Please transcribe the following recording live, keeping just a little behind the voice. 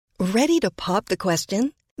Ready to pop the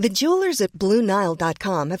question? The jewelers at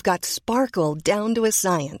BlueNile.com have got sparkle down to a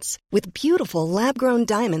science with beautiful lab-grown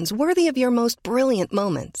diamonds worthy of your most brilliant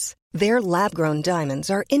moments. Their lab-grown diamonds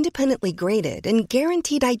are independently graded and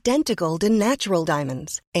guaranteed identical to natural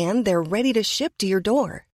diamonds, and they're ready to ship to your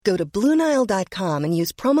door. Go to BlueNile.com and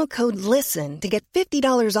use promo code LISTEN to get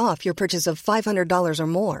 $50 off your purchase of $500 or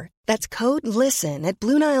more. That's code LISTEN at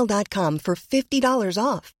BlueNile.com for $50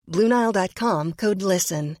 off. BlueNile.com, code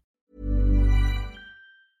LISTEN.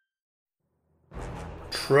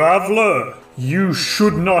 Traveller, you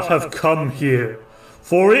should not have come here,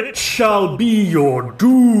 for it shall be your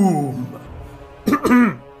doom.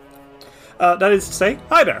 That is to say,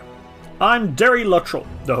 hi there. I'm Derry Luttrell,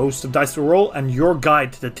 the host of Dice Will Roll and your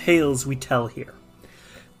guide to the tales we tell here.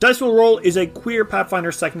 Dice Will Roll is a queer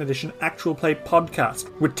Pathfinder 2nd Edition actual play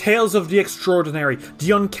podcast with tales of the extraordinary,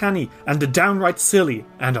 the uncanny, and the downright silly,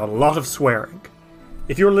 and a lot of swearing.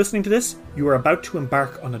 If you're listening to this, you are about to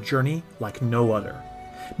embark on a journey like no other.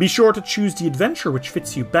 Be sure to choose the adventure which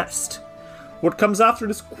fits you best. What comes after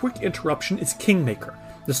this quick interruption is Kingmaker,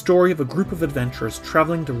 the story of a group of adventurers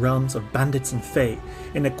travelling the realms of bandits and fae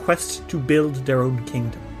in a quest to build their own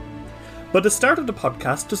kingdom. But the start of the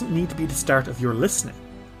podcast doesn't need to be the start of your listening.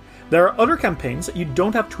 There are other campaigns that you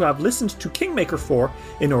don't have to have listened to Kingmaker for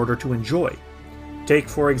in order to enjoy. Take,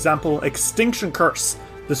 for example, Extinction Curse,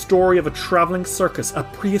 the story of a travelling circus, a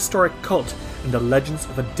prehistoric cult, and the legends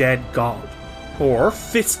of a dead god. Or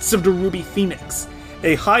Fists of the Ruby Phoenix,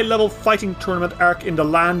 a high-level fighting tournament arc in the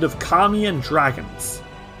land of kami and dragons.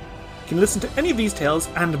 You can listen to any of these tales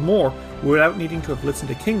and more without needing to have listened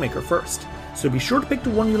to Kingmaker first, so be sure to pick the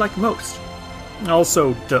one you like most.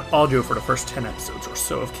 Also, the audio for the first 10 episodes or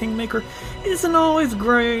so of Kingmaker isn't always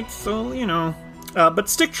great, so, but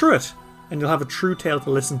stick through it, and you'll have a true tale to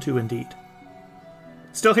listen to indeed.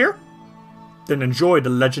 Still here? Then enjoy the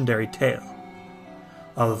legendary tale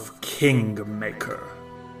of Kingmaker.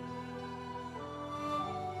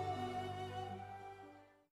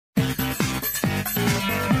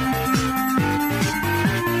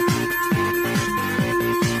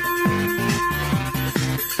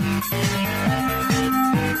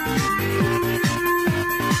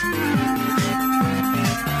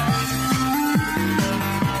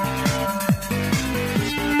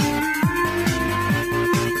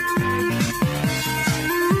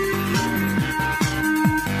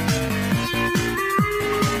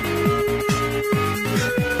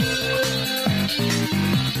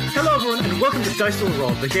 Dice Will Roll,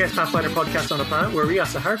 the gayest Pathfinder podcast on the planet, where we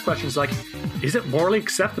ask the hard questions like, is it morally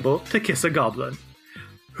acceptable to kiss a goblin?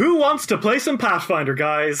 Who wants to play some Pathfinder,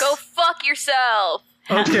 guys? Go fuck yourself!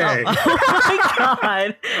 Okay. Oh my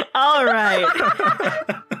god. Alright.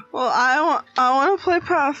 Well, I want to play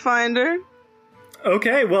Pathfinder.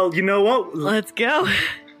 Okay, well, you know what? Let's go.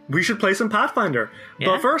 We should play some Pathfinder. Yeah?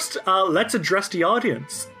 But first, let's address the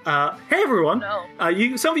audience. Hey everyone!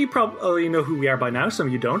 No. Some of you probably know who we are by now, some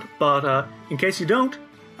of you don't. But in case you don't,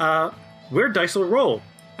 we're Dice Will Roll.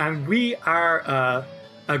 And we are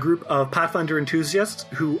a group of Pathfinder enthusiasts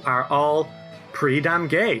who are all pretty damn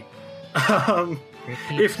gay.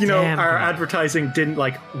 If, our advertising didn't,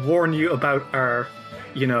 warn you about our,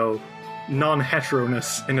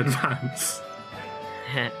 non-heteroness in advance.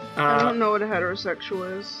 I don't know what a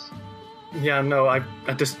heterosexual is. Yeah, no,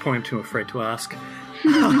 at this point I'm too afraid to ask.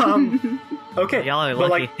 Okay. Y'all are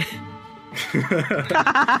lucky.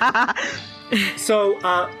 So,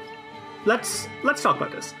 let's talk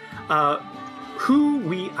about this. Who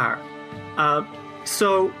we are.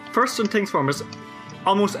 So, first and things foremost,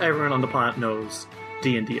 almost everyone on the planet knows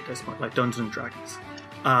D&D at this point, like Dungeons & Dragons.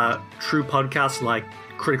 True podcasts like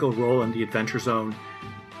Critical Role and The Adventure Zone,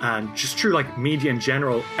 and just true, media in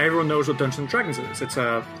general, everyone knows what Dungeons & Dragons is. It's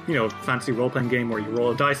a, fantasy role-playing game where you roll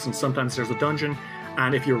a dice and sometimes there's a dungeon,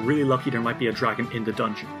 and if you're really lucky, there might be a dragon in the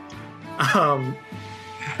dungeon.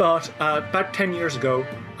 But about 10 years ago,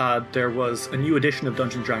 there was a new edition of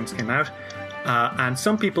Dungeons & Dragons came out, and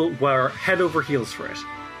some people were head over heels for it,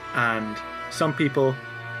 and some people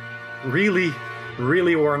really,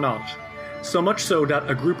 really were not. So much so that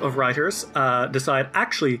a group of writers decided,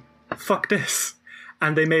 actually, fuck this.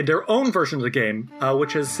 And they made their own version of the game,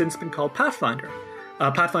 which has since been called Pathfinder.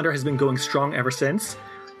 Pathfinder has been going strong ever since,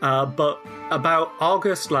 but about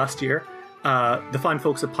August last year, the fine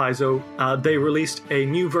folks at Paizo, they released a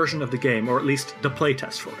new version of the game, or at least the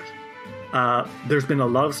playtest for it. There's been a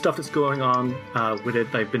lot of stuff that's going on with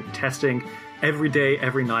it. They've been testing every day,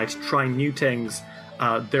 every night, trying new things.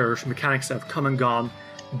 There's mechanics that have come and gone,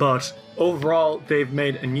 but overall, they've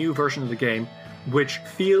made a new version of the game, which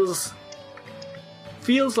feels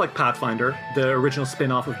like Pathfinder, the original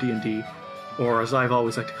spin-off of D&D, or as I've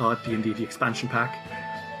always liked to call it, D&D the expansion pack.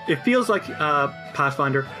 It feels like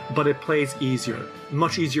Pathfinder, but it plays easier.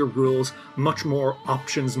 Much easier rules, much more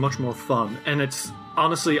options, much more fun. And it's,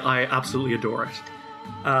 honestly, I absolutely adore it.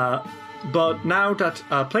 But now that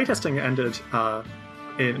playtesting ended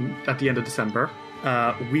at the end of December,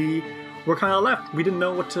 we were kind of left. We didn't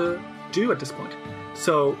know what to do at this point.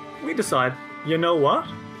 So we decided, you know what?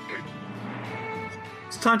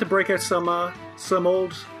 It's time to break out some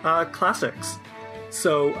old classics.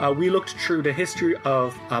 So we looked through the history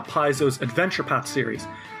of Paizo's Adventure Path series,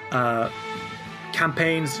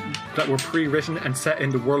 campaigns that were pre-written and set in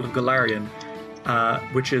the world of Golarion,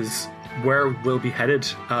 which is where we'll be headed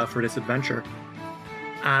for this adventure.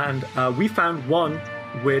 And we found one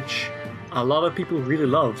which a lot of people really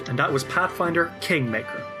loved, and that was Pathfinder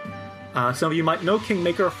Kingmaker. Some of you might know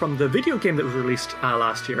Kingmaker from the video game that was released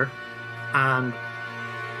last year, and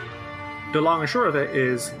the long and short of it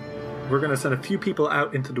is we're going to send a few people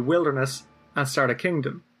out into the wilderness and start a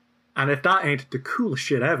kingdom. And if that ain't the coolest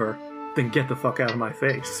shit ever, then get the fuck out of my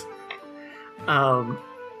face. But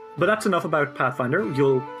that's enough about Pathfinder.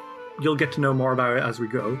 You'll get to know more about it as we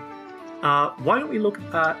go. Why don't we look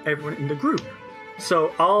at everyone in the group?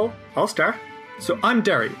 So I'll start. So I'm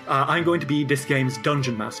Derry. I'm going to be this game's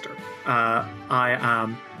dungeon master. I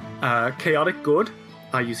am chaotic good.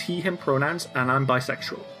 I use he, him pronouns, and I'm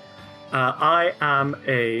bisexual. I am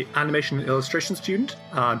a animation and illustration student,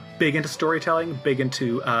 big into storytelling, big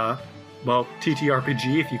into,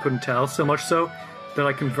 TTRPG, if you couldn't tell, so much so that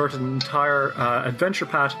I converted an entire adventure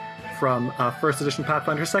path from first edition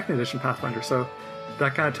Pathfinder to second edition Pathfinder, so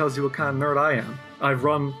that kind of tells you what kind of nerd I am. I've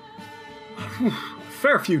run a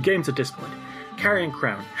fair few games at this point. Carrion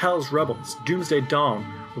Crown, Hell's Rebels, Doomsday Dawn,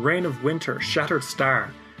 Reign of Winter, Shattered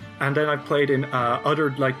Star, and then I've played in other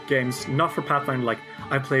games, not for Pathfinder,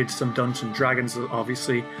 I played some Dungeons and Dragons,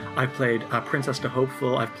 obviously. I played Princess the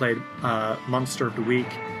Hopeful. I've played Monster of the Week.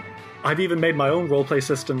 I've even made my own roleplay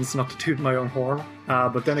systems, not to toot my own horn.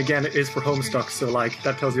 But then again, it is for Homestuck, so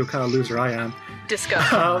that tells you what kind of loser I am.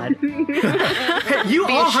 Disgusting. Hey, you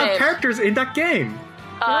all have characters in that game.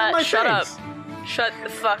 Shut up. Shut the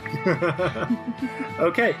fuck.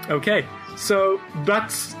 Okay. So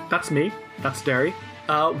that's me. That's Derry.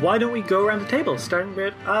 Why don't we go around the table, starting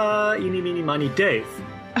with eeny, meeny, miny, Dave.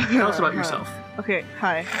 Tell us about yourself. Okay,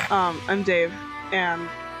 hi. I'm Dave, and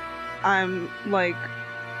I'm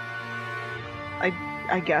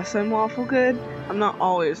I guess I'm lawful good. I'm not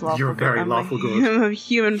always lawful good. You're very lawful good. I'm a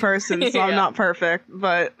human person, so Yeah. I'm not perfect,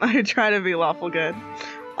 but I try to be lawful good.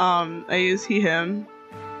 I use he, him,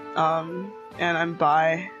 and I'm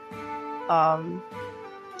bi.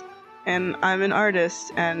 And I'm an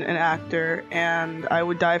artist and an actor, and I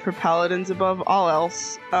would die for paladins above all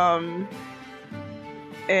else. And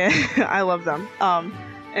I love them.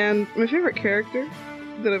 And my favorite character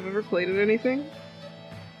that I've ever played in anything,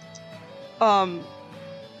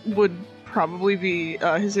 would probably be,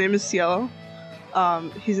 his name is Cielo.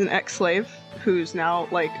 He's an ex-slave who's now,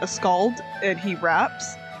 a skald, and he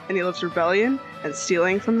raps, and he loves rebellion and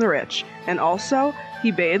stealing from the rich. And also,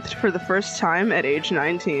 he bathed for the first time at age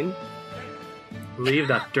 19. Leave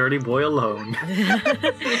that dirty boy alone.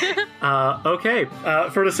 Okay,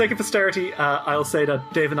 for the sake of posterity, I'll say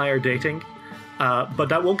that Dave and I are dating, but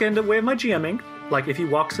that won't get in the way of my GMing. If he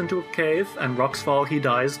walks into a cave and rocks fall, he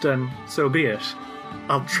dies, then so be it.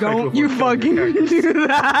 I'll try Don't to you avoid fucking killing your characters. do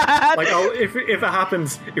that! If it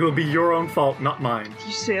happens, it will be your own fault, not mine.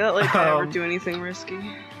 You say that like I ever do anything risky.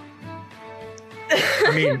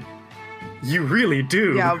 I mean, you really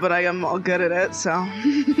do. Yeah, but I am all good at it, so.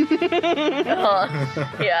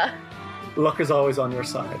 Yeah. Luck is always on your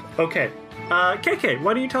side. Okay. KK,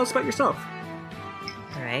 why don't you tell us about yourself?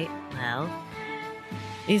 Alright, well,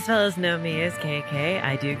 these fellas know me as KK.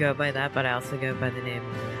 I do go by that, but I also go by the name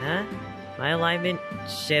Luna. My alignment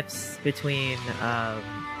shifts between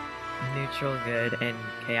neutral good and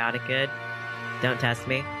chaotic good. Don't test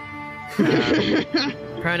me.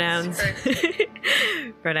 Pronouns.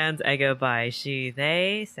 Pronouns, I go by she,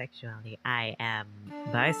 they. Sexuality, I am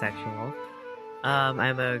bisexual.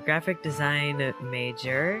 I'm a graphic design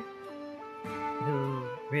major who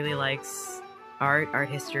really likes art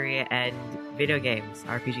history, and video games,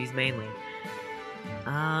 RPGs mainly.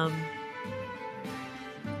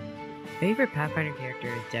 Favorite Pathfinder character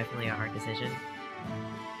is definitely a hard decision.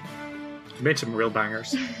 You made some real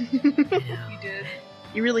bangers. You did.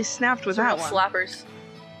 You really snapped with that one. Slappers.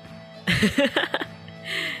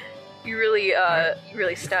 You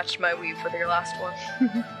really snatched my weave with your last one.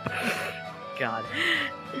 God.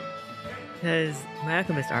 Because my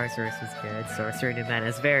Alchemist Arceus was good, Sorcerer Numena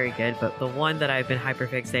is very good, but the one that I've been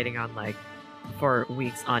hyperfixating on, for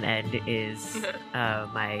weeks on end is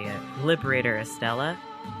my liberator, Estella.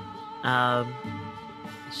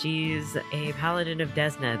 She's a paladin of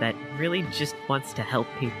Desna that really just wants to help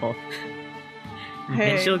people.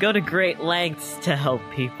 Hey. And she'll go to great lengths to help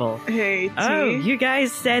people. Hey, T. Oh, you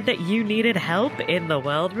guys said that you needed help in the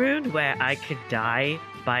World Rune where I could die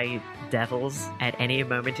by devils at any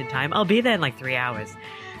moment in time? I'll be there in like 3 hours.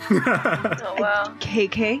 Oh wow.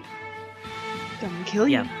 KK. I'm gonna kill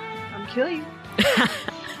you. Yep. I'm gonna kill you.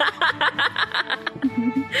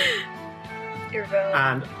 You're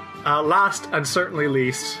valid. And last and certainly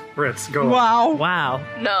least, Ritz, go on. Wow. Wow.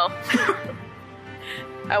 No.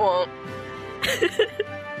 I won't.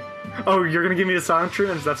 Oh, you're gonna give me the silent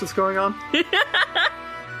treatment? That's what's going on?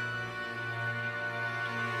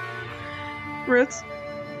 Ritz.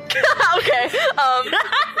 Okay.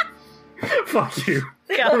 Fuck you.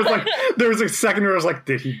 Go. There was a second where I was like,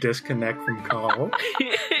 did he disconnect from call?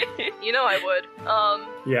 You know I would.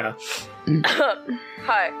 Yeah.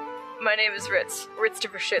 Hi. My name is Ritz. Ritz to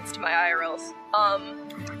for shits to my IRLs. I'm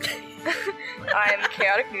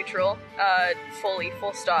chaotic neutral.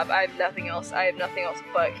 Full stop. I have nothing else. I have nothing else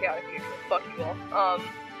but chaotic neutral. Fuck you all.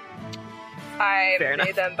 I'm Fair enough.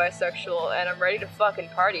 gay, then bisexual, and I'm ready to fucking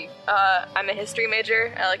party. I'm a history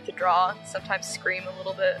major. I like to draw, sometimes scream a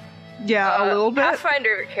little bit. Yeah, a little bit.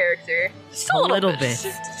 Pathfinder character. Just a A little little bit. bit.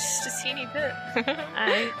 Just a teeny bit.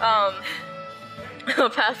 I- A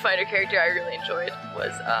Pathfinder character I really enjoyed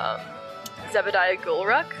was Zebediah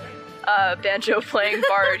Gulruk, a banjo-playing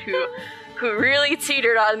bard who really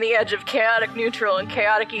teetered on the edge of chaotic neutral and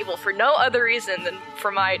chaotic evil for no other reason than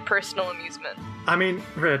for my personal amusement. I mean,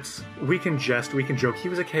 Ritz, we can jest, we can joke. He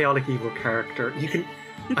was a chaotic evil character. You can...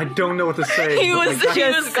 I don't know what to say. He but, was like, he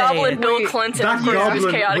that, was Just Goblin say it. Bill Wait, Clinton. that Of course, he was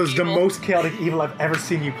goblin chaotic was the evil. most chaotic evil I've ever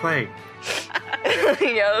seen you play.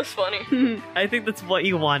 Yeah, that was funny. I think that's what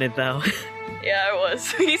you wanted, though. Yeah, I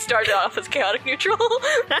was. He started off as chaotic neutral.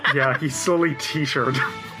 Yeah, he slowly t-shirted.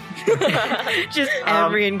 Just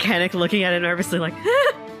Emery and Kennick looking at it nervously like,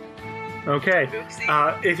 Okay,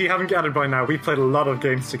 Oopsie. if you haven't gathered by now, we've played a lot of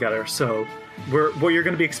games together, so what you're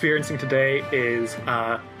going to be experiencing today is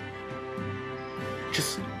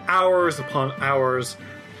just hours upon hours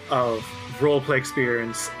of roleplay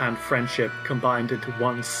experience and friendship combined into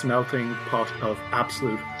one smelting pot of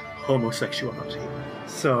absolute homosexuality.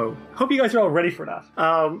 So, hope you guys are all ready for that.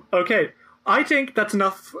 Okay, I think that's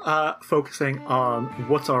enough focusing on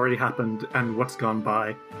what's already happened and what's gone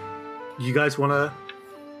by. You guys want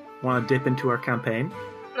to dip into our campaign?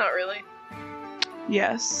 Not really.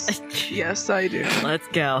 Yes. Yes, I do. let's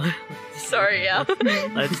go. Sorry, yeah.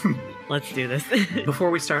 Let's do this.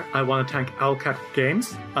 Before we start, I want to thank Owlcat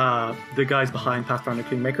Games, the guys behind Pathfinder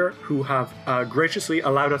Kingmaker, who have graciously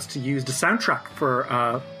allowed us to use the soundtrack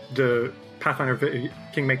for the Pathfinder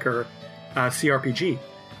Kingmaker CRPG.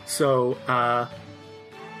 So,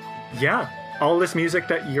 yeah, all this music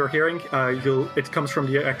that you're hearing, it comes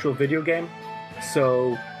from the actual video game.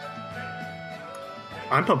 So,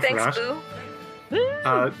 I'm pumped Thanks, for that.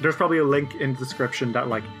 Boo. There's probably a link in the description that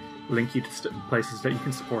link you to places that you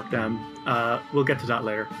can support them. We'll get to that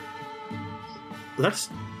later. Let's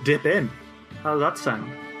dip in. How does that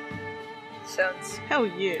sound? Sounds Hell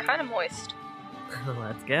yeah. kind of moist.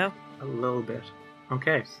 Let's go. A little bit.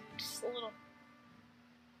 Okay. Just a little.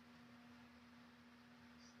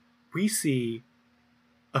 We see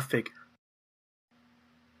a figure.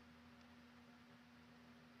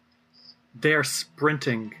 They are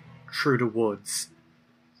sprinting through the woods,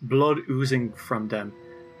 blood oozing from them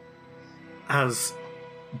as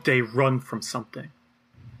they run from something.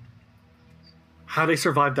 How they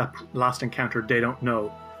survived that last encounter, they don't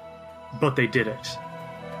know, but they did it.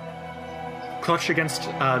 Clutched against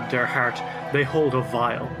their heart, they hold a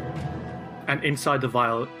vial, and inside the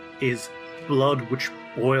vial is blood which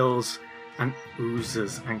boils and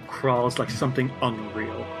oozes and crawls like something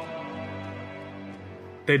unreal.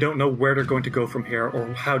 They don't know where they're going to go from here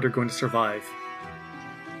or how they're going to survive,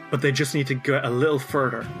 but they just need to get a little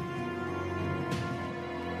further.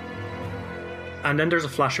 And then there's a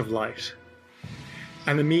flash of light,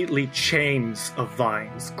 and immediately chains of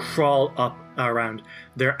vines crawl up around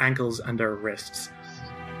their ankles and their wrists,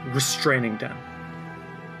 restraining them.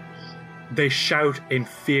 They shout in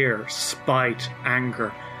fear, spite,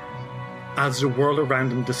 anger, as the world around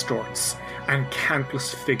them distorts, and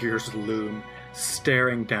countless figures loom,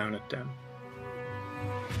 staring down at them.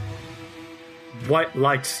 White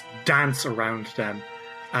lights dance around them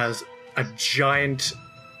as a giant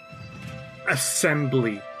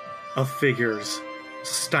assembly of figures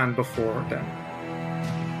stand before them.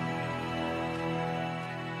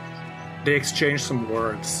 They exchange some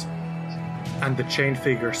words, and the chained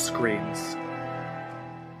figure screams,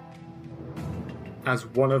 as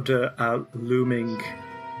one of the looming,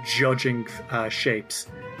 judging shapes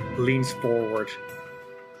leans forward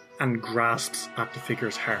and grasps at the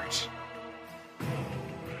figure's heart.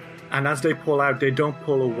 And as they pull out, they don't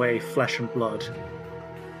pull away flesh and blood.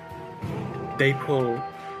 They pull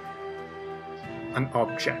an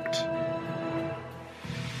object.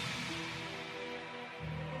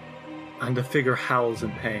 And the figure howls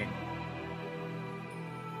in pain.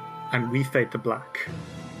 And we fade to black.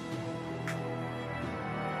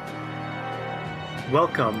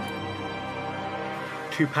 Welcome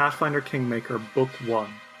to Pathfinder Kingmaker Book 1,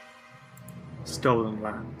 Stolen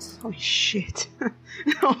Lands. Holy shit.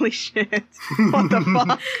 Holy shit. What the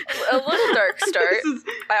fuck? A little dark start.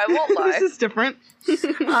 I won't lie. This is different.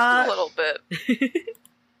 A little bit.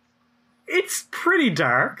 It's pretty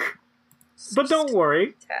dark. But don't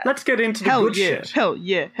worry. Let's get into the good shit. Hell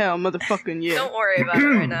yeah. Hell motherfucking yeah. Don't worry about it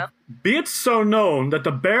right now. Be it so known that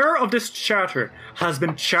the bearer of this charter has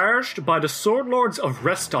been charged by the Sword Lords of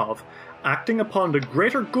Restov, acting upon the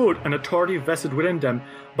greater good and authority vested within them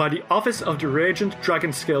by the office of the Regent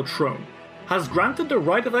Dragonscale Throne, has granted the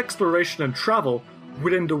right of exploration and travel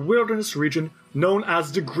within the wilderness region known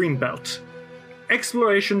as the Greenbelt.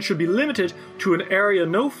 Exploration should be limited to an area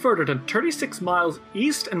no further than 36 miles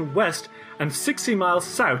east and west and 60 miles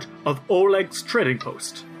south of Oleg's trading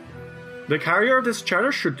post. The carrier of this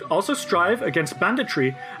charter should also strive against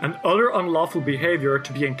banditry and other unlawful behavior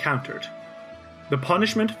to be encountered. The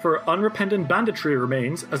punishment for unrepentant banditry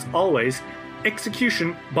remains, as always,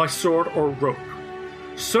 execution by sword or rope.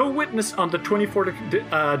 So witnessed on the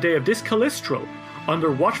 24th day of this Calistral,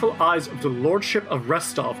 under watchful eyes of the Lordship of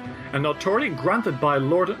Restov, an authority granted by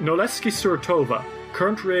Lord Noleski Suratova,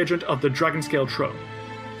 current regent of the Dragonscale Throne.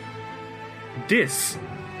 This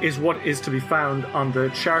is what is to be found on the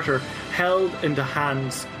charter held in the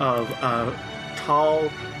hands of a tall,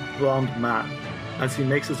 blonde man as he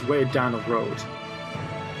makes his way down a road.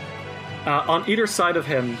 On either side of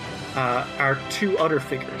him are two other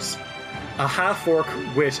figures. A half-orc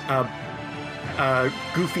with a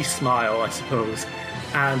goofy smile, I suppose,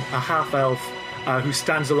 and a half-elf who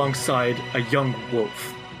stands alongside a young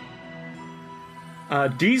wolf.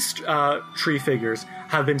 These three figures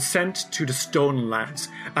have been sent to the Stolen Lands,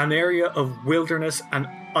 an area of wilderness and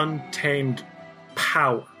untamed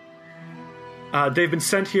power. They've been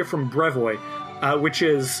sent here from Brevoy, which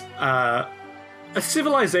is a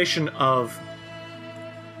civilization of,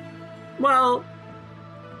 well,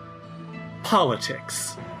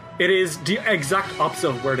 politics. It is the exact opposite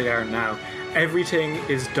of where they are now. Everything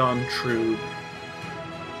is done through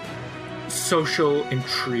social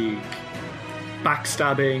intrigue,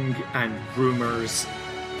 backstabbing, and rumors.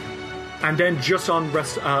 And then just on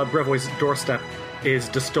Brevoy's doorstep is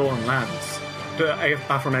the Stolen Lands, the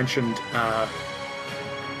aforementioned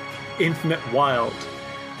Infinite Wild.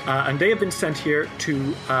 And they have been sent here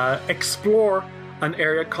to explore an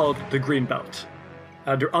area called the Greenbelt.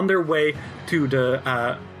 They're on their way to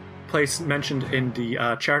the place mentioned in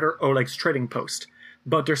the charter, Oleg's trading post,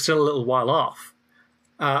 but they're still a little while off.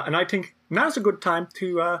 And I think now's a good time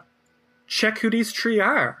to check who these three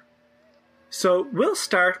are. So we'll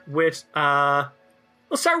start with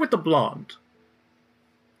the blonde.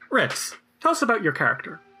 Ritz, tell us about your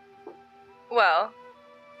character. Well,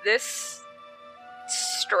 this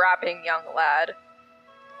strapping young lad.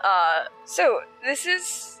 So this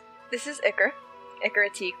is Iker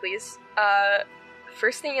Atikles.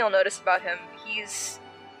 First thing you'll notice about him, he's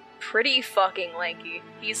pretty fucking lanky.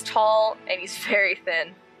 He's tall and he's very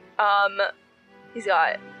thin. He's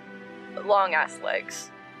got long ass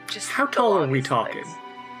legs. Just how tall are we talking? Legs.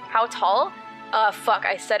 How tall? Fuck,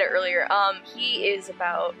 I said it earlier. He is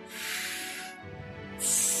about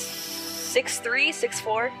 6'3",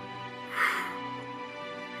 6'4".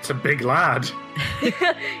 It's a big lad.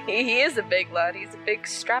 He is a big lad. He's a big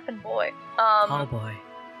strapping boy. Tall boy.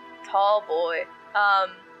 Tall boy.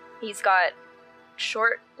 He's got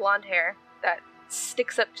short blonde hair that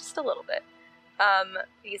sticks up just a little bit.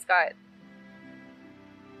 He's got,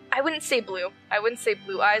 I wouldn't say blue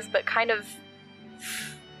eyes, but kind of,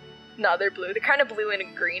 no, they're blue. They're kind of blue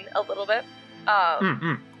and green a little bit.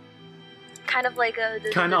 Kind of like a,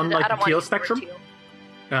 kind of on like the teal spectrum.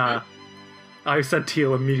 Teal. I said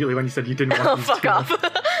teal immediately when you said you didn't want to use fuck teal. off.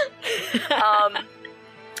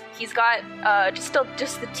 He's got just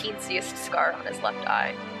the teensiest scar on his left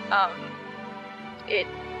eye. It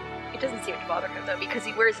doesn't seem to bother him though, because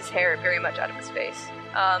he wears his hair very much out of his face.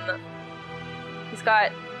 He's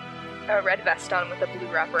got a red vest on with a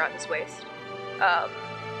blue wrap around his waist.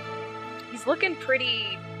 He's looking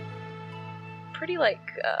pretty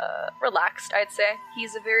like relaxed, I'd say.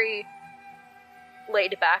 He's a very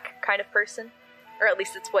laid back kind of person. or at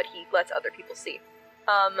least it's what he lets other people see.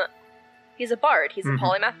 He's a bard. He's a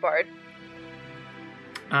polymath bard.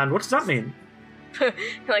 And what does that mean?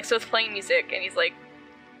 Like, so it's playing music, and he's like,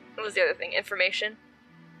 what was the other thing? Information?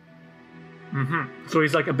 So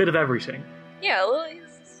he's like a bit of everything. Yeah, well,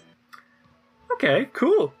 he's... Okay,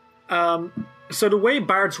 cool. So the way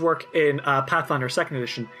bards work in Pathfinder 2nd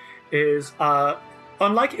Edition is,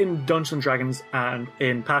 unlike in Dungeons & Dragons and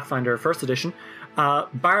in Pathfinder 1st Edition,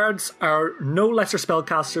 bards are no lesser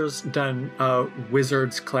spellcasters than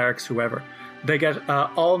wizards, clerics, whoever. They get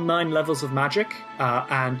all 9 levels of magic,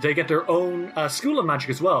 and they get their own school of magic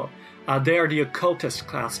as well. They are the occultist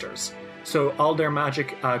casters. So all their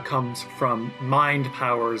magic comes from mind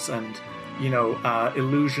powers and,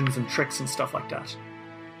 illusions and tricks and stuff like that.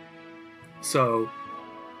 So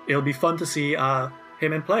it'll be fun to see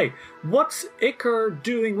him in play. What's Iker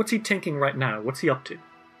doing? What's he thinking right now? What's he up to?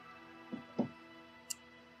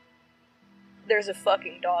 There's a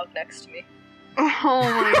fucking dog next to me. Oh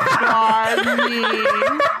my god, me.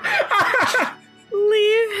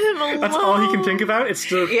 Leave him alone. That's all he can think about? It's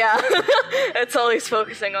just... Yeah, that's all he's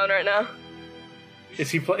focusing on right now. Is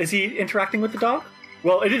he interacting with the dog?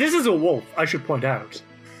 Well, this is a wolf, I should point out.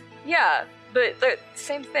 Yeah, but they're the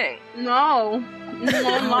same thing. No,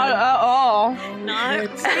 not at all. Not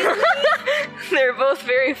They're both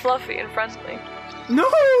very fluffy and friendly. No!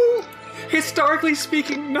 Historically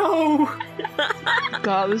speaking, no!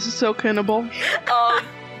 God, this is so cannibal.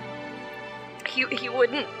 He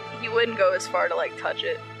wouldn't go as far to like touch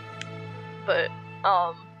it, but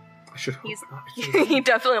I should hope not. he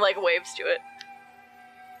definitely like waves to it.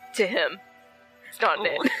 To him, it's not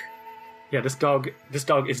it. Yeah, this dog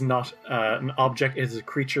is not an object; it is a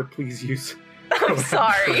creature. Please use. I'm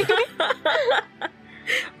sorry.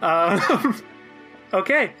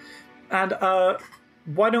 Okay, and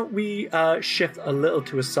why don't we shift a little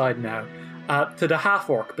to his side now, to the half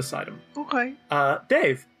orc beside him. Okay.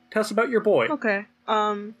 Dave, tell us about your boy. Okay.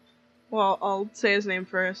 Well, I'll say his name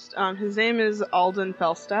first. His name is Alden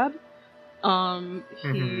Felstad.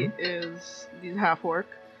 He's half orc.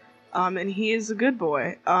 And he is a good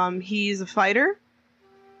boy. He's a fighter,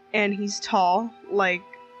 and he's tall, like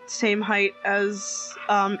same height as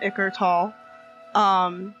Iker tall.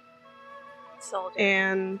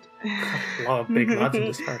 And A lot of big lads in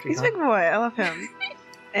this party. he's a big boy. I love him.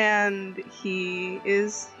 And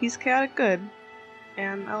he's chaotic good,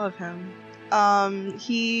 and I love him.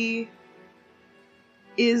 He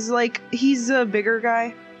is like, he's a bigger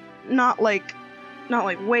guy, not like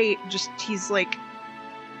weight. Just he's like.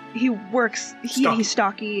 He works. He's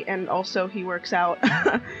stocky, and also he works out.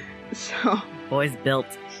 So boy's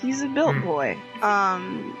built. He's a built boy.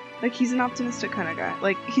 Like he's an optimistic kind of guy.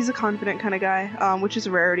 Like he's a confident kind of guy, which is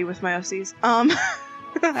a rarity with my OCs.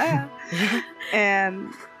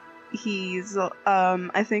 And he's.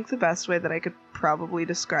 I think the best way that I could probably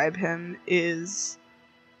describe him is,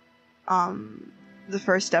 the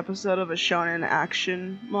first episode of a shonen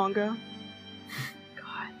action manga.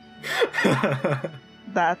 God.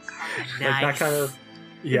 That's Nice. Like that kind of,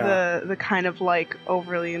 yeah. the kind of like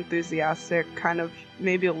overly enthusiastic, kind of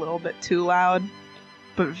maybe a little bit too loud,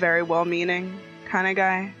 but very well-meaning kind of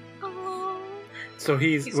guy. So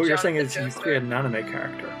he's what you're saying is you Joestar. created an anime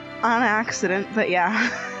character. On accident, but yeah.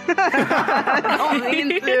 I don't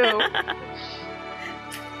mean to.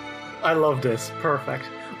 I love this. Perfect.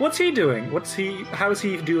 What's he doing? How is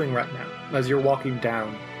he doing right now as you're walking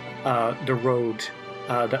down the road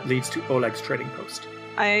that leads to Oleg's trading post?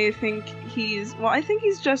 I think he's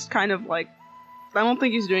just kind of like, I don't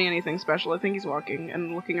think he's doing anything special. I think he's walking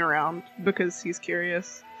and looking around because he's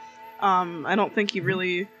curious. I don't think he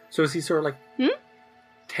really... So is he sort of like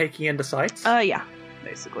taking in the sights? Yeah,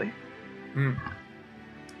 basically.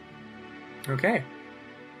 Okay.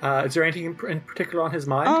 Is there anything in particular on his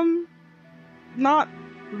mind? Not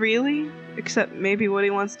really, except maybe what he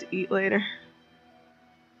wants to eat later.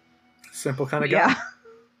 Simple kind of guy? Yeah.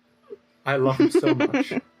 I love him so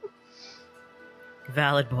much.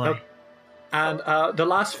 Valid boy. And the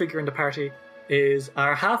last figure in the party is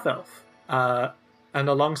our half-elf. And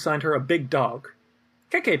alongside her, a big dog.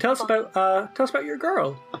 KK, tell us about your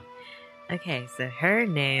girl. Okay, so her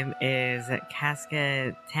name is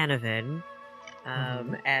Casca Tanavin,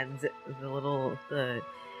 and the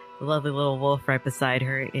lovely little wolf right beside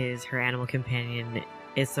her is her animal companion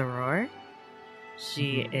Isaror.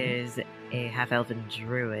 She is a half-elven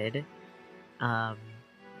druid,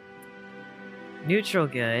 neutral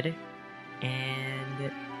good,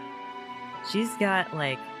 and she's got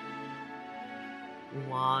like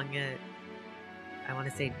long, I want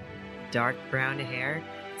to say dark brown hair.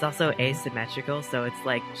 It's also asymmetrical, so it's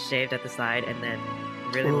like shaved at the side and then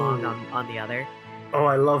really long on the other. Oh,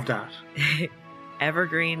 I love that.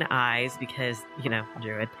 Evergreen eyes because,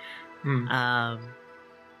 druid. And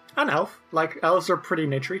elf. Like, elves are pretty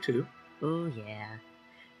naturey too. Oh, yeah.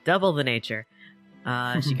 Double the nature.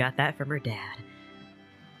 She got that from her dad.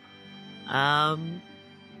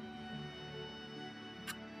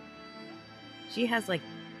 She has, like,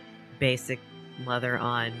 basic leather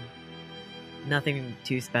on. Nothing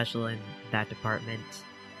too special in that department.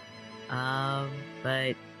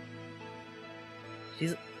 But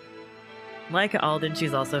she's... Like Alden,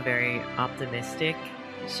 she's also very optimistic.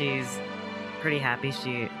 She's pretty happy.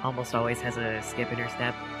 She almost always has a skip in her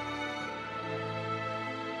step.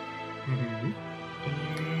 Mm-hmm.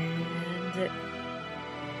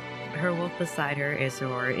 And her wolf beside her,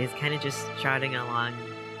 Isror, is kind of just trotting along,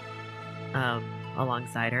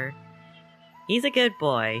 alongside her. He's a good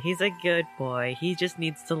boy. He just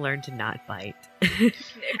needs to learn to not bite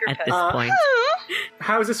at this point.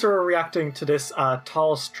 How is Isror reacting to this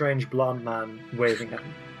tall, strange blonde man waving at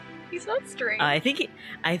him? He's not strange. I think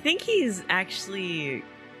he's actually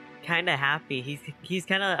kind of happy. He's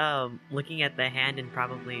kind of looking at the hand and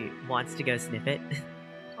probably wants to go sniff it.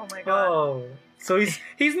 Oh my god. Oh, so he's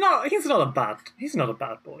not a bad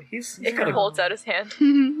boy. He's Iker holds out his hand.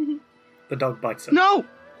 The dog bites him. No!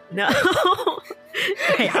 No.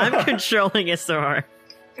 Hey, I'm controlling Isror.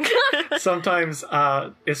 Sometimes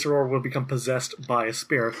Isror will become possessed by a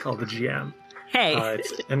spirit called the GM. Hey,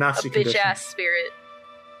 It's a nasty Bitch condition. ass spirit.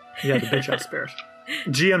 Yeah, the bitch ass spirit.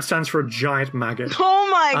 GM stands for giant maggot. Oh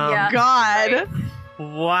my Yeah. god!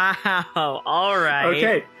 wow. All right.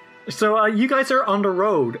 Okay, so you guys are on the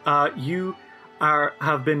road. You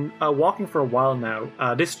have been walking for a while now.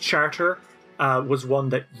 This charter was one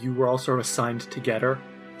that you were all sort of assigned together.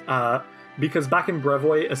 Because back in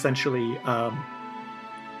Brevoy, essentially,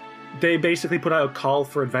 they basically put out a call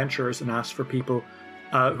for adventurers and asked for people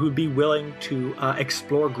who'd be willing to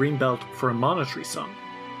explore Greenbelt for a monetary sum.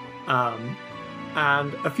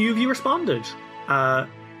 And a few of you responded.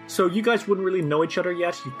 So you guys wouldn't really know each other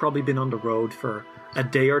yet. You've probably been on the road for a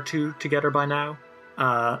day or two together by now.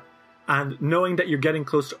 And knowing that you're getting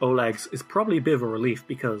close to Oleg's is probably a bit of a relief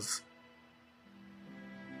because,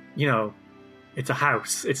 it's a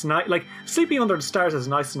house. It's not like sleeping under the stars is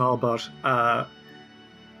nice and all, but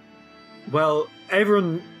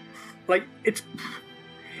everyone it's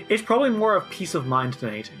probably more of peace of mind than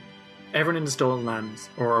anything. Everyone in the Stolen Lands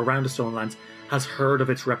or around the Stolen Lands has heard of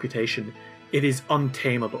its reputation. It is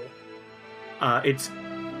untamable. It's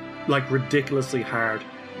like ridiculously hard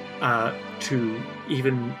to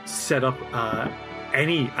even set up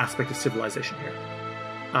any aspect of civilization here.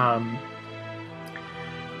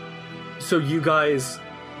 So you guys,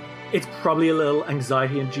 it's probably a little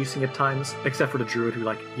anxiety-inducing at times, except for the druid who,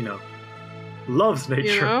 loves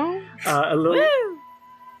nature. A little,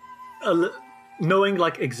 knowing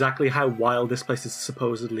exactly how wild this place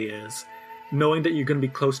supposedly is, knowing that you're going to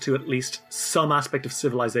be close to at least some aspect of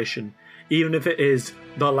civilization, even if it is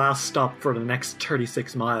the last stop for the next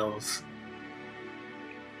 36 miles.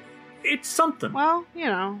 It's something. Well,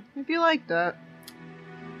 if you like that.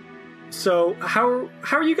 So how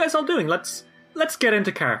are you guys all doing? Let's get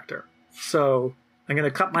into character. So I'm going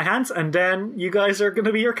to cut my hands, and then you guys are going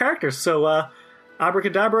to be your characters. So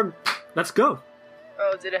abracadabra, let's go.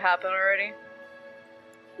 Oh, did it happen already?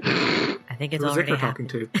 I think it's Who's already Iker happened.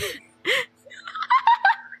 talking to?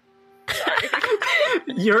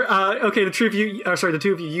 You're okay. The two of you.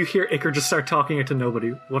 You hear Iker just start talking to nobody.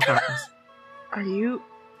 What happens? Are you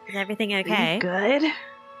Is everything okay? good?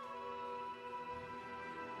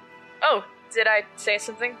 Oh, did I say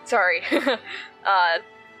something? Sorry.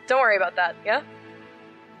 Don't worry about that, yeah?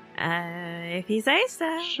 If you say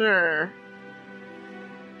so. Sure.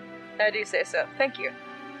 I do say so. Thank you.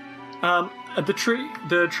 The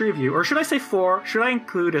three of you, or should I say four? Should I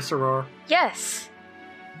include Isror? Yes.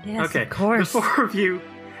 Yes, Okay, of course. the four of you.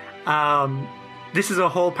 This is a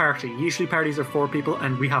whole party. Usually parties are 4 people,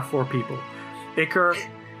 and we have 4 people. Iker,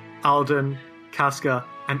 Alden, Casca,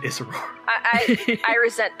 and Isror. I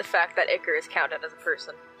resent the fact that Iker is counted as a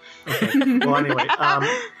person. Okay. Well, anyway,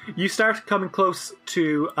 you start coming close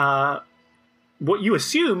to what you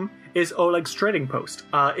assume is Oleg's trading post.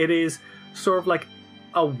 It is sort of like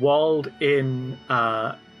a walled-in,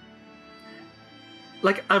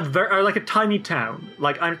 like a tiny town.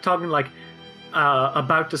 Like I'm talking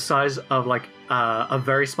about the size of a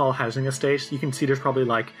very small housing estate. You can see there's probably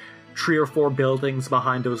 3 or 4 buildings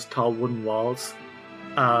behind those tall wooden walls.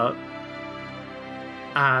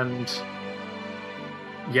 And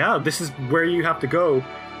yeah, this is where you have to go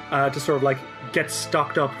to sort of get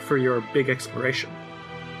stocked up for your big exploration.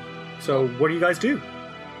 So what do you guys do?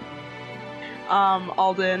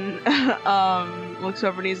 Alden looks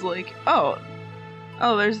over and he's like, oh,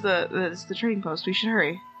 there's the trading post. We should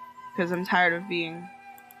hurry because I'm tired of being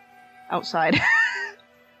outside.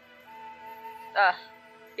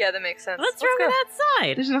 Yeah, that makes sense. What's wrong with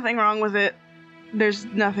outside? There's nothing wrong with it. There's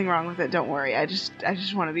nothing wrong with it. Don't worry. I just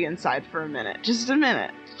want to be inside for a minute. Just a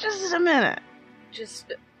minute. Just a minute.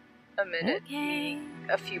 Just a minute. Okay.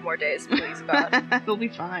 A few more days, please, God. It'll be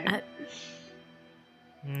fine.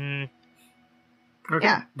 Okay.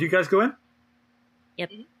 Yeah. Do you guys go in?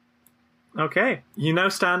 Yep. Okay. You now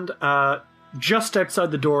stand just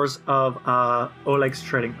outside the doors of Oleg's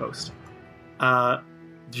trading post.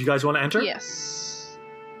 Do you guys want to enter? Yes.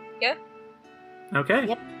 Yeah. Okay.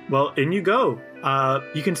 Yep. Well, in you go.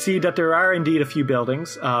 You can see that there are indeed a few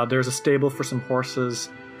buildings. There's a stable for some horses.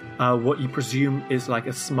 What you presume is like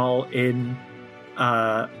a small inn.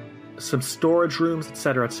 Some storage rooms,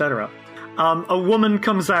 etc., etc. A woman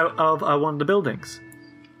comes out of one of the buildings.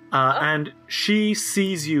 And she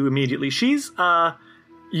sees you immediately. She's,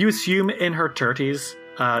 you assume, in her 30s.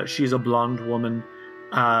 She's a blonde woman.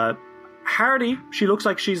 Hardy. She looks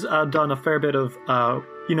like she's done a fair bit of,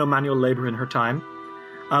 manual labor in her time.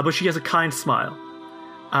 But she has a kind smile.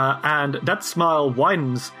 And that smile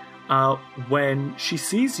widens when she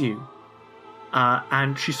sees you.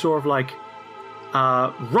 And she sort of like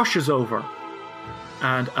rushes over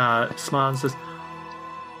and smiles and says,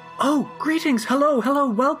 "Oh, greetings, hello,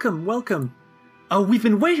 welcome. We've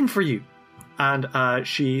been waiting for you." And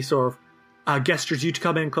she sort of gestures you to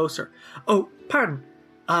come in closer. "Oh, pardon.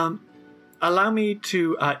 Allow me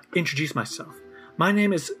to introduce myself. My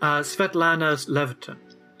name is Svetlana Leviton.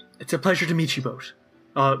 It's a pleasure to meet you both.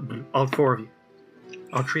 All four of you.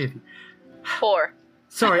 All three of you. 4.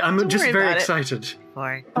 Sorry, I'm just worry very about it. excited.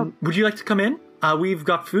 4. Would you like to come in? We've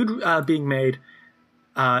got food being made.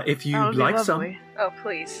 If That would you'd be like lovely. Oh,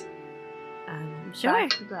 please. Sure.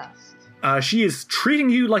 That's the best. some. She is treating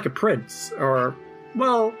you like a prince. Or,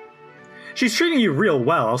 well, she's treating you real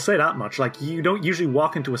well, I'll say that much. Like, you don't usually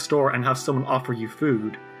walk into a store and have someone offer you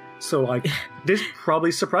food. So, like, this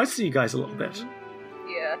probably surprises you guys a little bit.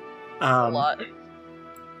 Yeah, a lot.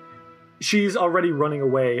 She's already running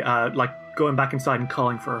away, going back inside and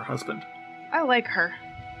calling for her husband. I like her.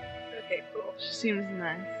 Okay, cool. She seems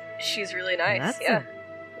nice. She's really nice, That's yeah.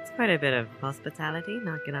 That's quite a bit of hospitality,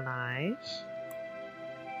 not gonna lie.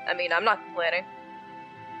 I mean, I'm not complaining.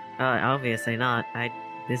 Obviously not.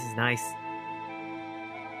 This is nice.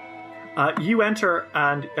 You enter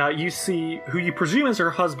and you see who you presume is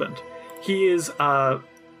her husband. He is,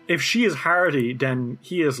 if she is hardy, then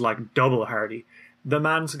he is like double hardy. The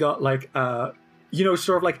man's got like,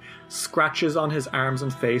 sort of like scratches on his arms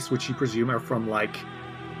and face, which you presume are from like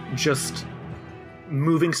just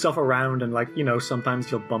moving stuff around, and like,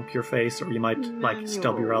 sometimes you'll bump your face or you might like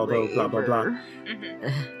stub your elbow, blah blah blah. Mm-hmm.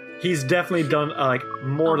 He's definitely done like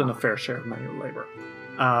more than a fair share of manual labor.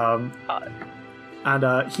 And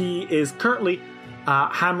he is currently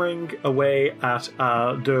hammering away at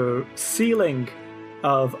the ceiling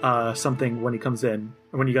of something when you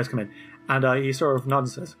guys come in. And he sort of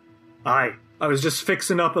nods and says, "Aye, I was just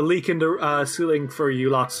fixing up a leak in the ceiling for you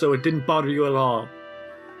lot, so it didn't bother you at all."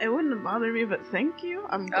 It wouldn't have bothered me, but thank you.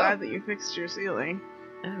 I'm glad that you fixed your ceiling.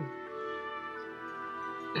 Oh.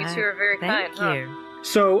 You two are very kind, Thank you.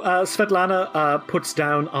 So Svetlana puts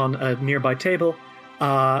down on a nearby table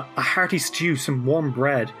a hearty stew, some warm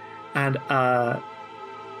bread, and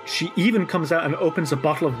she even comes out and opens a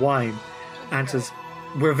bottle of wine and says,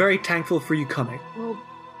 "We're very thankful for you coming." Well,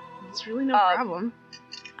 it's really no problem.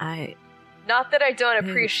 Not that I don't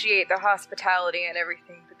appreciate the hospitality and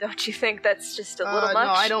everything, but don't you think that's just a little much?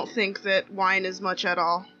 No, I don't think that wine is much at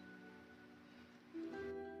all.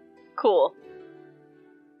 Cool.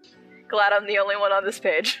 Glad I'm the only one on this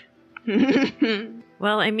page.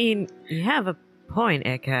 Well, I mean, you have a point,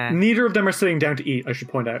 Eka. Neither of them are sitting down to eat, I should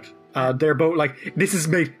point out. They're both like, this is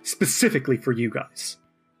made specifically for you guys.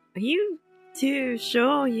 Are you too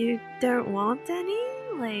sure you don't want any?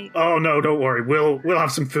 Like, Oh no, don't worry. We'll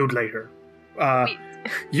have some food later.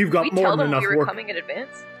 You've got we more tell than them enough we were work. coming in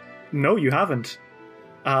advance? No, you haven't.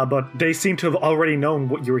 But they seem to have already known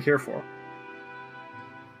what you were here for.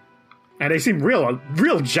 And they seem real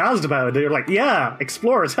jazzed about it. They're like, "Yeah,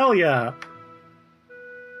 explorers, hell yeah!"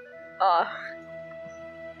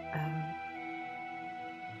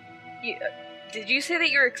 Did you say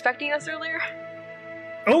that you were expecting us earlier?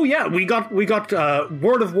 Oh yeah, we got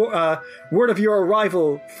word of your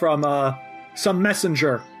arrival from some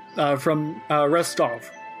messenger from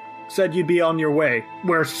Rostov. Said you'd be on your way.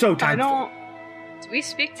 We're so thankful. Do we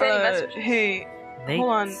speak to any messages? Hey, they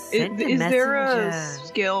hold on. sent Is there a messenger.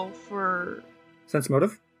 skill for... Sense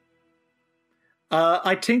motive?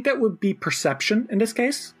 I think that would be perception in this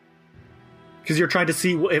case. Because you're trying to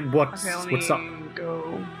see what's up.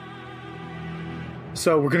 Go.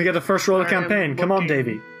 So we're going to get the first roll of campaign. Come on,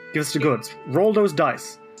 Davey. Give us the goods. Roll those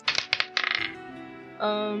dice.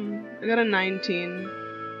 I got a 19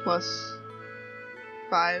 plus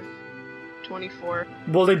 5, 24.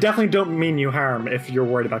 Well, they definitely don't mean you harm if you're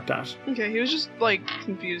worried about that. Okay, he was just, like,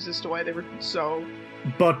 confused as to why they were so...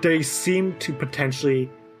 But they seem to potentially...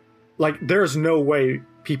 Like, there's no way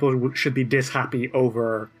people should be this happy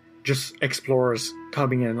over just explorers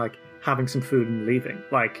coming in, like, having some food and leaving.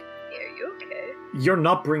 Like... Yeah, are you okay? You're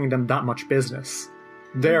not bringing them that much business.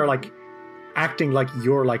 They're, like, acting like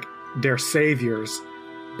you're, like, their saviors.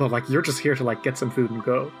 But, like, you're just here to, like, get some food and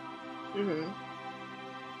go.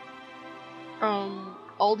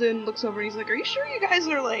 Alden looks over and he's like, are you sure you guys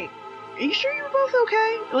are, like... Are you sure you're both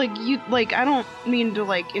okay? Like, I don't mean to,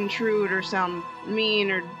 like, intrude or sound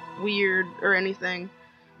mean or weird or anything.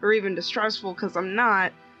 Or even distrustful, because I'm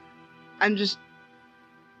not. I'm just...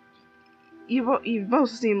 You both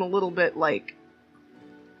seem a little bit, like...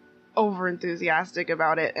 over-enthusiastic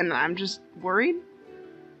about it, and I'm just worried.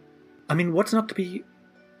 I mean, what's not to be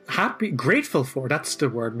grateful for? That's the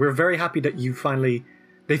word. We're very happy that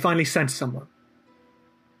they finally sent someone.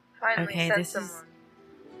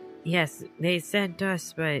 Yes, they sent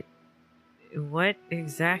us, but what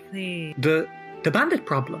exactly? The bandit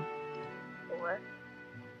problem. What?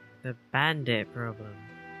 The bandit problem.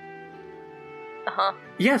 Uh-huh.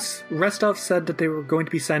 Yes, Restov said that they were going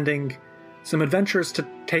to be sending some adventurers to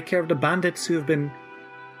take care of the bandits who have been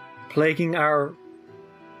plaguing our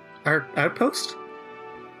outpost.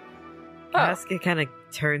 Casca kind of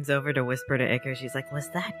turns over to whisper to Iker. She's like, was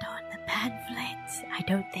that on the pamphlet? I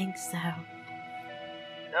don't think so.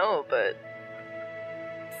 No, but...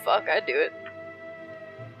 Fuck, I'd do it.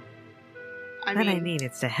 I mean,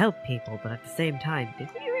 it's to help people, but at the same time, did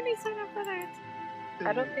we really sign up for that?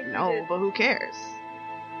 I don't think No, we did. but who cares?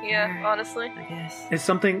 Yeah, Alright. honestly. I guess. Is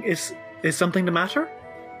something the matter?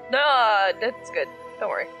 No, that's good. Don't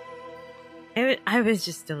worry. I was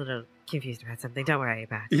just a little confused about something. Don't worry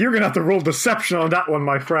about it. You're gonna have to roll deception on that one,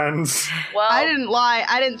 my friends. Well, I didn't lie.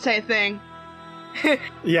 I didn't say a thing.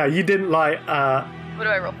 Yeah, you didn't lie. what do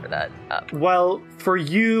I roll for that? Well, for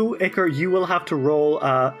you, Iker, you will have to roll,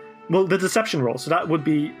 the deception roll. So that would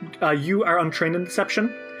be, you are untrained in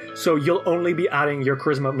deception, so you'll only be adding your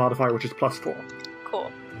charisma modifier, which is +4.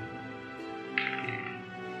 Cool.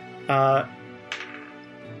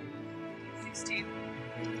 16.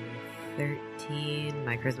 13.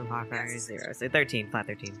 My charisma modifier is 0, so 13. Flat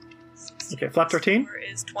 13. Okay, flat 13? 4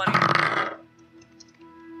 is 20.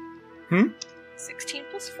 16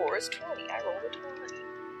 plus 4 is 20. I rolled a 20.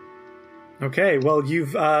 Okay, well, you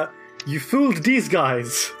fooled these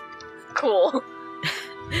guys. Cool.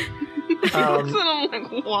 And I'm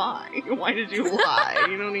like, why? Why did you lie?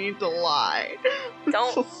 You don't need to lie.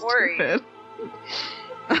 Don't So worry. stupid.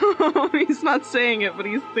 He's not saying it, but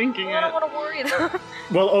he's thinking I don't it. want to worry though.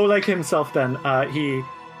 Well, Oleg himself then, he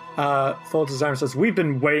folds his arms and says, we've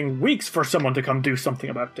been waiting weeks for someone to come do something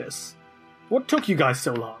about this. What took you guys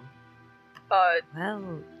so long? Well,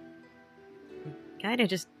 we kinda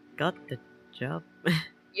just got the job.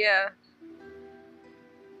 Yeah.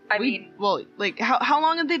 I mean, Well, like, how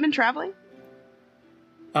long have they been traveling?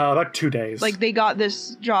 About 2 days. Like, they got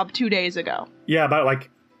this job 2 days ago. Yeah, about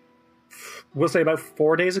we'll say about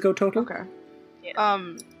 4 days ago total. Okay. Yeah.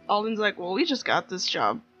 Alden's like, well, we just got this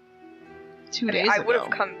job 2 days I ago. would have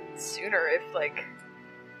come sooner if,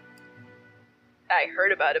 I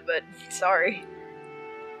heard about it, but sorry.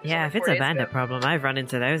 Yeah, if it's 4 a days bandit ago. problem, I've run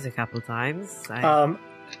into those a couple times.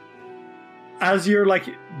 As you're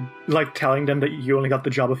telling them that you only got the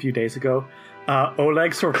job a few days ago,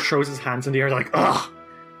 Oleg sort of throws his hands in the air like, ugh,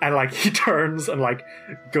 and he turns and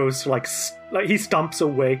goes to he stomps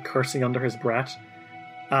away cursing under his breath.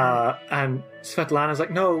 And Svetlana's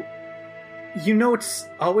like, no, you know it's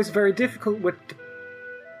always very difficult with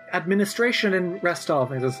administration in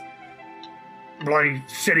Restov. And he says, bloody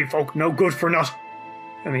city folk, no good for naught.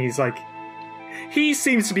 And he's like, he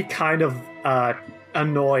seems to be kind of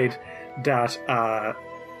annoyed that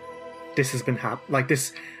this has been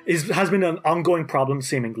has been an ongoing problem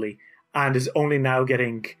seemingly, and is only now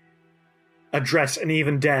getting addressed, and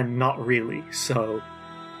even then, not really. So,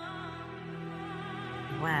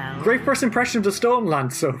 well, great first impression of the Stone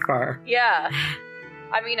Land so far. Yeah.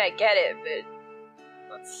 I mean, I get it,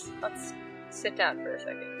 but let's sit down for a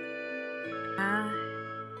second.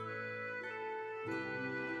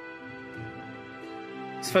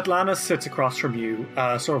 Svetlana sits across from you,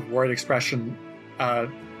 sort of worried expression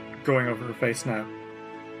going over her face now.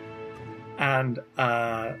 And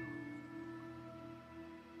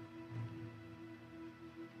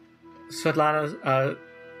Svetlana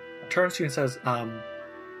turns to you and says,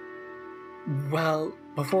 well,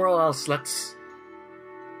 before all else,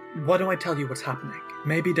 why don't I tell you what's happening?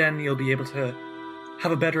 Maybe then you'll be able to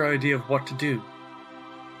have a better idea of what to do.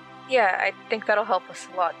 Yeah, I think that'll help us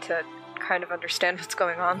a lot to kind of understand what's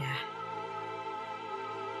going on. Yeah.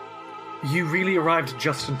 You really arrived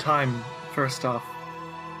just in time, first off.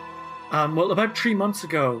 Well, about 3 months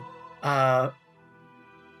ago, a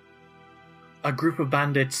group of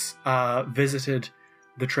bandits visited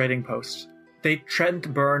the trading post. They threatened to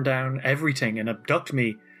burn down everything and abduct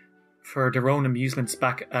me for their own amusements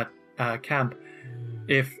back at camp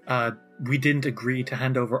if we didn't agree to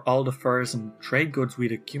hand over all the furs and trade goods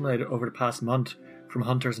we'd accumulated over the past month from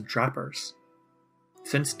hunters and trappers.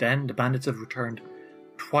 Since then, the bandits have returned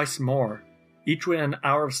twice more, each within an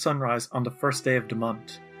hour of sunrise on the first day of the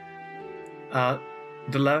month.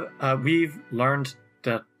 We've learned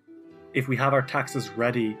that if we have our taxes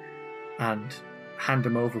ready and hand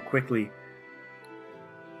them over quickly,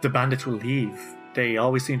 the bandits will leave. They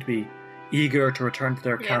always seem to be eager to return to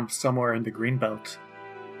their camp somewhere in the Greenbelt.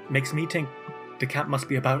 Makes me think the camp must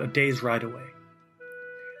be about a day's ride away.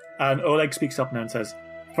 And Oleg speaks up now and says,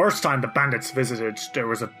 first time the bandits visited, there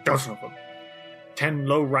was a dozen of them. 10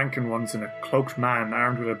 low-ranking ones and a cloaked man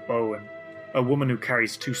armed with a bow and a woman who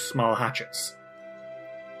carries 2 small hatchets.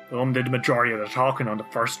 The woman did the majority of the talking on the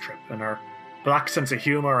first trip, and her black sense of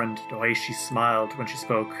humour and the way she smiled when she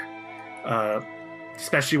spoke,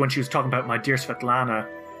 especially when she was talking about my dear Svetlana,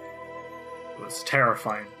 was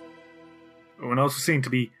terrifying. The one also seemed to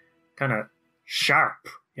be kind of sharp,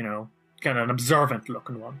 kind of an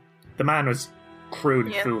observant-looking one. The man was crude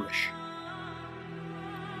and foolish.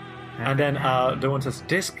 And then the one says,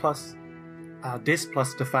 this plus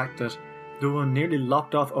the fact that the one nearly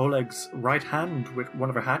lopped off Oleg's right hand with one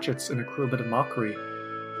of her hatchets in a cruel bit of mockery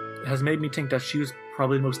has made me think that she was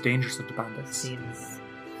probably the most dangerous of the bandits. Seems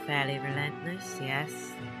fairly relentless,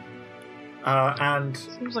 yes. And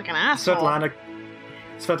seems like an asshole.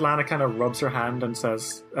 Svetlana kind of rubs her hand and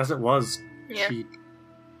says, as it was, she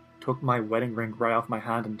took my wedding ring right off my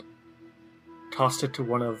hand and tossed it to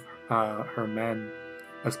one of her men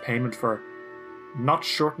as payment for not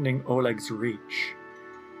shortening Oleg's reach.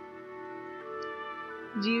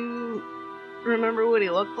 Do you remember what he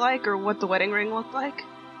looked like or what the wedding ring looked like?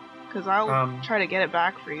 Because I'll try to get it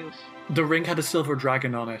back for you. The ring had a silver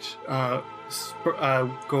dragon on it,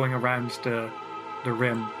 going around the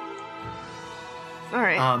rim.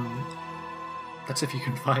 Alright. That's if you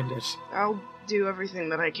can find it. I'll do everything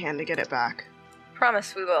that I can to get it back.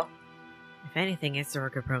 Promise we will. If anything,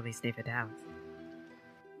 Isra could probably sniff it out.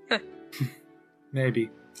 Maybe.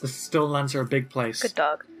 The Stonelands are a big place. Good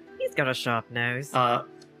dog. He's got a sharp nose.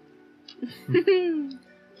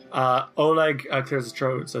 Oleg clears his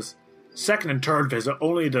throat and says, second and third visit,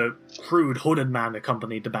 only the crude hooded man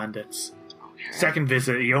accompanied the bandits. Okay. Second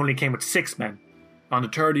visit, he only came with 6 men. On the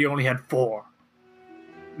third, he only had 4.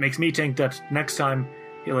 Makes me think that next time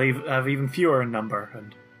he'll have even fewer in number,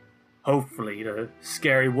 and hopefully the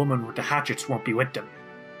scary woman with the hatchets won't be with them.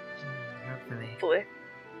 Hopefully.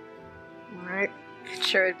 Alright.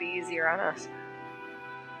 Sure it'd be easier on us.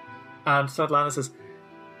 And Svetlana says,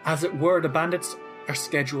 as it were, the bandits are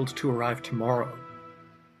scheduled to arrive tomorrow.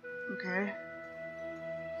 Okay.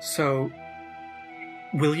 So,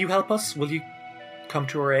 will you help us? Will you come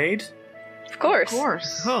to our aid? Of course. Of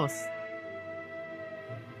course. Of course.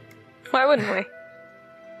 Why wouldn't we?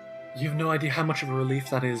 You have no idea how much of a relief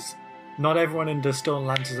that is. Not everyone in the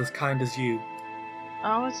Stonelands is as kind as you.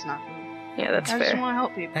 Oh, it's nothing. Yeah, that's I fair. just want to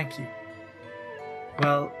help people. Thank you.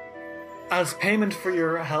 Well, as payment for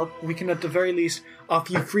your help, we can at the very least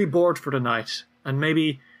offer you free board for the night, and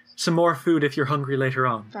maybe some more food if you're hungry later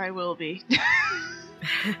on. I will be.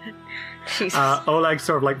 Jesus. Oleg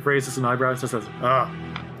sort of raises an eyebrow and says,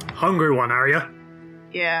 hungry one, are you?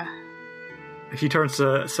 Yeah. He turns to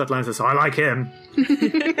Svetlana and says, I like him.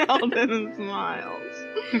 Alden smiles.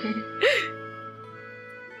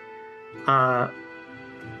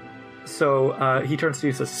 So he turns to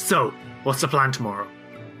you and says, so, what's the plan tomorrow?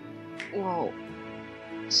 Well,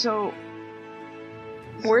 so...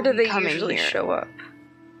 Where do they coming usually here? show up?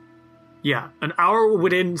 Yeah, an hour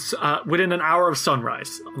within an hour of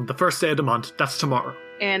sunrise, on the first day of the month. That's tomorrow.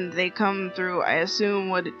 And they come through, I assume,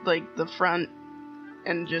 the front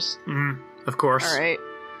and just... Of course. Alright.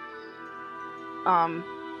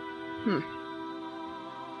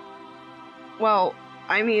 Well,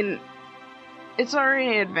 I mean, it's already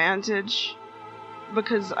an advantage,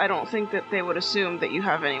 because I don't think that they would assume that you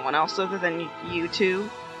have anyone else other than you two.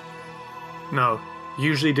 No.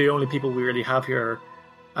 Usually the only people we really have here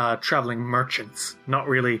are traveling merchants, not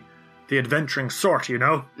really the adventuring sort, you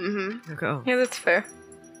know? Mm-hmm. Okay. Yeah, that's fair.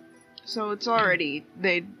 So it's already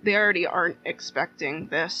they already aren't expecting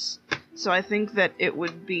this. So I think that it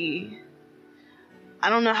would be. I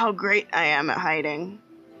don't know how great I am at hiding.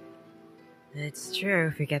 It's true.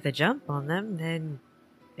 If you get the jump on them, then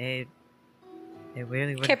they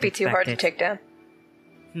really wouldn't Can't be too hard to expect take down.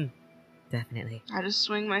 it. Definitely. I just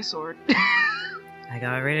swing my sword. I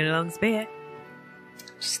got a really long spear.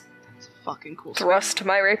 It's fucking cool. Thrust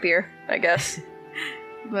my rapier, I guess.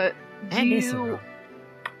 But do And this you?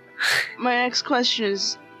 My next question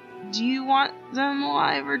is: do you want them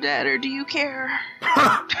alive or dead, or do you care?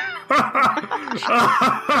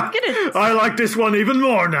 I like this one even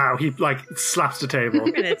more now. He, slaps the table.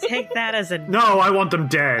 I'm gonna take that as a No, I want them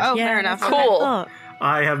dead. Oh, yeah, fair enough. that's what I Cool. thought.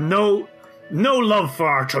 I have no love for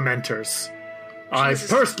our tormentors. I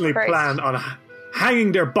Jesus personally Christ. plan on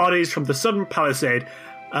hanging their bodies from the southern palisade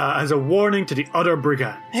as a warning to the other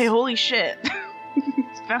brigade. Hey, holy shit!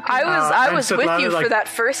 It's fucking- I and was with Svetlana, you for like- that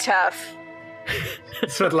first half.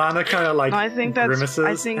 Svetlana kind of No, I think that's. grimaces,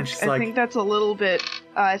 I think. and she's I like, think that's a little bit.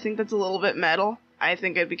 I think that's a little bit metal. I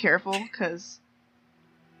think I'd be careful because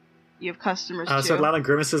you have customers too. Svetlana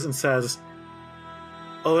grimaces and says,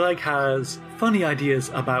 Oleg has funny ideas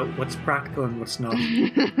about what's practical and what's not.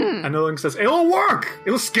 And Oleg says, it'll work!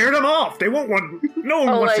 It'll scare them off! They won't want... No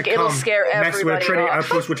one wants to It'll come scare mess with a everybody Trinity off.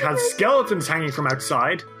 outpost which has skeletons hanging from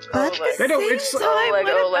outside. Oleg. They don't... It's... Oleg,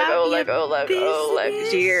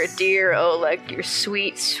 dear Oleg, your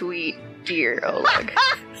sweet, sweet, dear Oleg.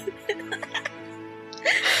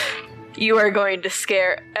 You are going to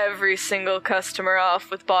scare every single customer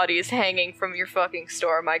off with bodies hanging from your fucking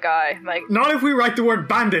store, my guy. Not if we write the word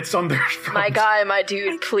bandits on their front. My guy, my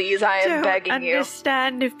dude, please, I am Don't begging you.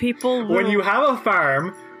 understand if people will... When you have a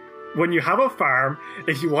farm,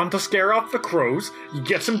 if you want to scare off the crows, you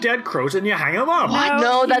get some dead crows and you hang them up.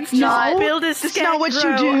 No, that's not. Build a That's not what you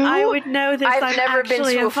scarecrow, do. I would know this. I've I'm never been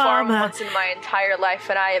actually to a farm farmer. once in my entire life,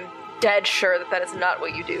 and I am dead sure that that is not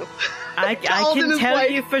what you do. I Dalton can is tell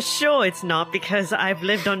like- you for sure it's not because I've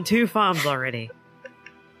lived on 2 farms already.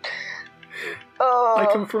 Oh,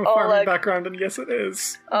 I come from a farming Oleg. background, and yes, it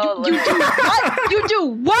is. Oleg. What? You do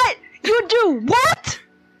what? You do what?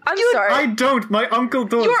 I'm sorry. I don't. My uncle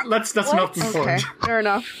does. That's not What? important. Okay, fair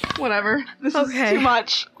enough. Whatever. This Okay. is too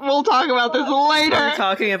much. We'll talk about this later. We're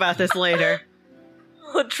talking about this later.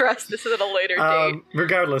 We'll address this at a later date.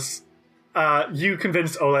 Regardless, you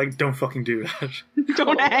convinced Oleg, don't fucking do that.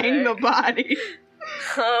 Don't hang the body.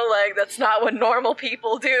 Oleg, that's not what normal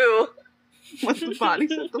people do. Once the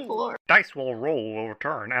body's hit the floor. Dice will roll will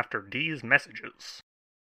return after these messages.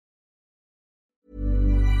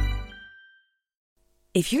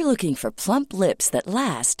 If you're looking for plump lips that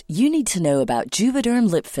last, you need to know about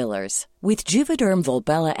Juvederm lip fillers. With Juvederm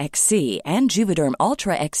Volbella XC and Juvederm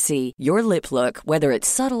Ultra XC, your lip look, whether it's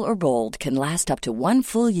subtle or bold, can last up to 1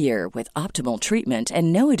 full year with optimal treatment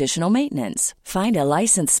and no additional maintenance. Find a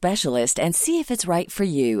licensed specialist and see if it's right for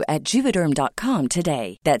you at Juvederm.com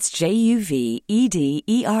today. That's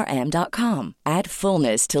JUVEDERM.com. Add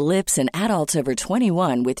fullness to lips in adults over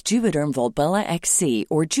 21 with Juvederm Volbella XC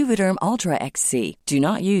or Juvederm Ultra XC. Do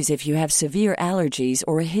not use if you have severe allergies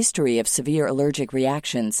or a history of severe allergic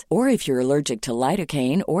reactions, or if you're allergic to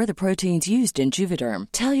lidocaine or the proteins used in Juvederm.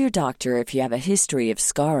 Tell your doctor if you have a history of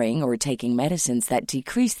scarring or taking medicines that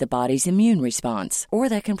decrease the body's immune response or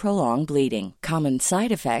that can prolong bleeding. Common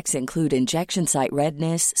side effects include injection site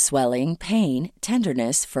redness, swelling, pain,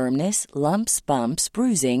 tenderness, firmness, lumps, bumps,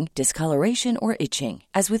 bruising, discoloration, or itching.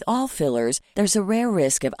 As with all fillers, there's a rare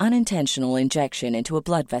risk of unintentional injection into a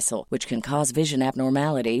blood vessel, which can cause vision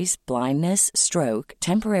abnormalities, blindness, stroke,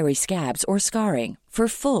 temporary scabs, or scarring. For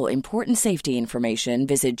full, important safety information,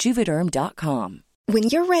 visit Juvederm.com. When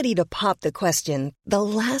you're ready to pop the question, the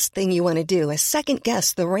last thing you want to do is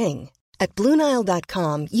second-guess the ring. At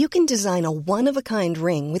BlueNile.com, you can design a one-of-a-kind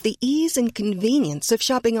ring with the ease and convenience of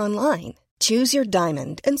shopping online. Choose your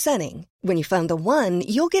diamond and setting. When you find the one,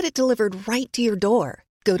 you'll get it delivered right to your door.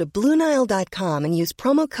 Go to BlueNile.com and use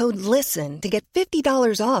promo code LISTEN to get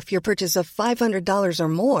 $50 off your purchase of $500 or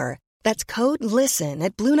more. That's code LISTEN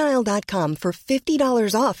at BlueNile.com for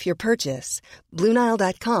 $50 off your purchase.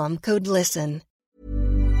 BlueNile.com, code LISTEN.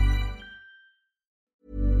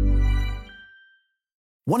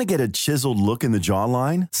 Want to get a chiseled look in the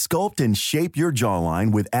jawline? Sculpt and shape your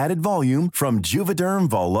jawline with added volume from Juvederm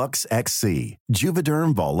Volux XC.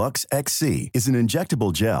 Juvederm Volux XC is an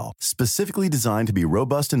injectable gel specifically designed to be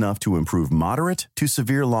robust enough to improve moderate to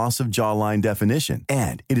severe loss of jawline definition.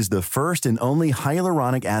 And it is the first and only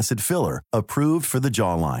hyaluronic acid filler approved for the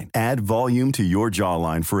jawline. Add volume to your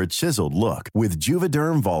jawline for a chiseled look with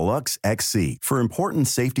Juvederm Volux XC. For important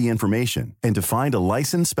safety information and to find a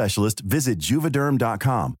licensed specialist, visit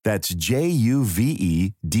Juvederm.com. That's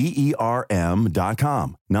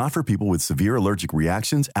Juvederm.com. Not for people with severe allergic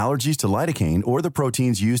reactions, allergies to lidocaine, or the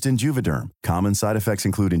proteins used in Juvederm. Common side effects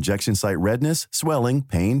include injection site redness, swelling,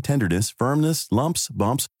 pain, tenderness, firmness, lumps,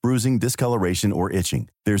 bumps, bruising, discoloration, or itching.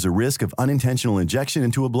 There's a risk of unintentional injection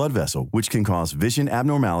into a blood vessel, which can cause vision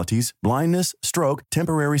abnormalities, blindness, stroke,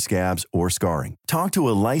 temporary scabs, or scarring. Talk to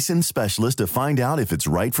a licensed specialist to find out if it's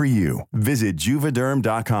right for you. Visit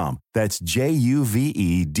Juvederm.com. That's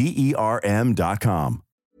Juvederm.com.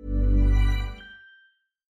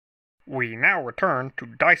 We now return to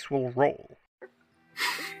Dice Will Roll.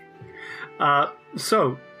 What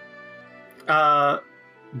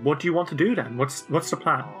do you want to do then? What's the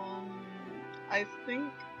plan? I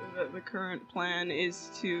think that the current plan is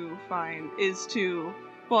to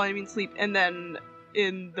sleep, and then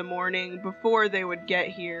in the morning before they would get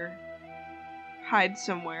here, hide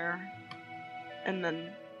somewhere, and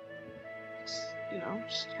then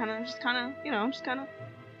just kind of.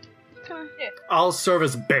 I'll serve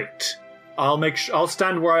as bait. I'll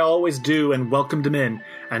stand where I always do and welcome them in,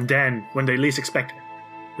 and then when they least expect it,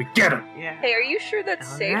 we get them. Yeah. Hey, are you sure that's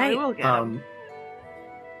safe? I will get them.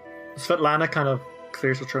 Svetlana kind of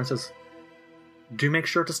clears her throat and says, "Do make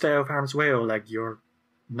sure to stay out of harm's way, Oleg. You're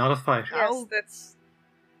not a fighter." Yes, that's...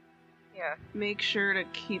 Yeah. Make sure to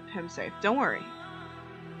keep him safe. Don't worry.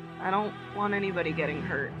 I don't want anybody getting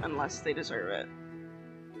hurt unless they deserve it.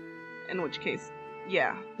 In which case,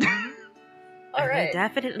 yeah. Alright. They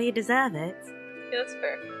definitely deserve it. Yeah, that's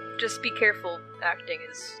fair. Just be careful acting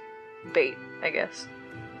as bait, I guess.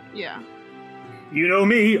 Yeah. You know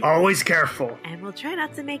me, always careful. And we'll try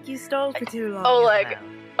not to make you stall for too long.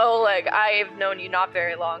 Oleg, I've known you not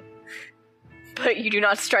very long. But you do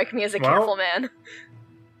not strike me as a careful man.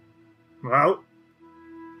 Well,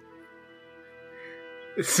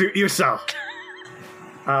 suit yourself.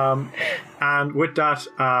 And with that,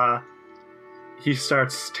 he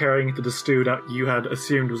starts tearing into the stew that you had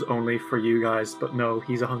assumed was only for you guys, but no,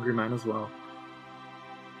 he's a hungry man as well.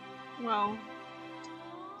 Well,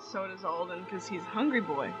 so does Alden, because he's a hungry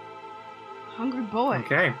boy. Hungry boy.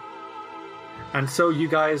 Okay. And so you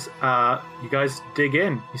guys dig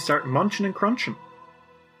in. You start munching and crunching.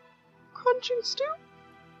 Crunching stew?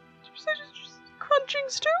 Did you say just crunching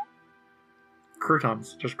stew?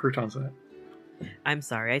 Croutons. Just croutons in it. I'm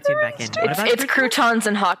sorry, I tuned back in. What about It's croutons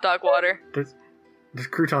and hot dog water. There's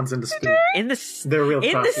croutons in the stew. in the They're real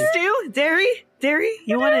in sassy. the stew? Dairy?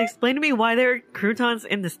 You want to explain to me why there are croutons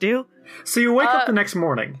in the stew? So you wake up the next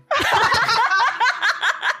morning.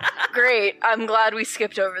 Great. I'm glad we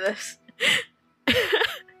skipped over this.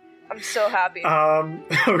 I'm so happy.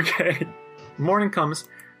 Okay. Morning comes,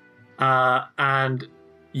 and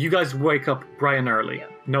you guys wake up bright and early,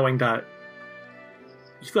 knowing that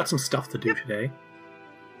you've got some stuff to do today.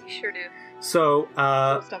 Sure do. So,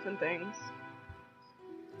 Stuff and things.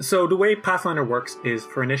 So the way Pathfinder works is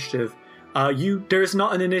for initiative, there's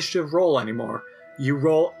not an initiative roll anymore. You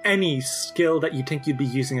roll any skill that you think you'd be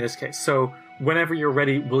using in this case. So whenever you're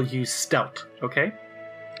ready, we'll use stealth, okay?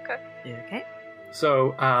 Okay.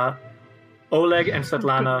 So, Oleg and Good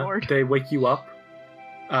Svetlana, lord. they wake you up,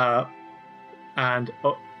 and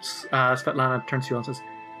Svetlana turns to you and says,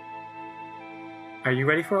 "Are you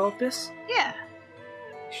ready for all of this?" Yeah.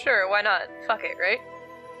 Sure, why not? Fuck it, right?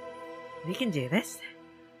 We can do this.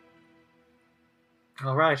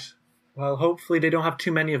 All right. Well, hopefully they don't have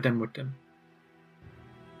too many of them with them.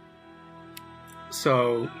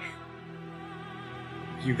 So,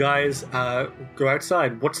 you guys go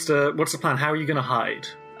outside. What's the plan? How are you gonna hide?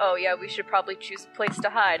 Oh yeah, we should probably choose a place to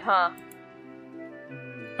hide, huh?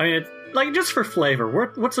 I mean, just for flavor,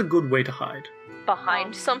 what's a good way to hide?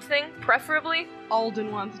 Behind something, preferably? Alden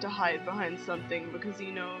wants to hide behind something because he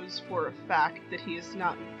knows for a fact that he is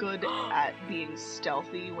not good at being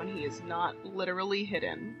stealthy when he is not literally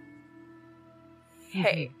hidden.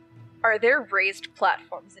 Hey, are there raised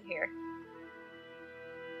platforms in here?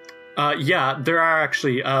 Yeah, there are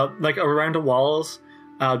actually. Around the walls,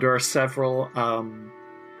 there are several.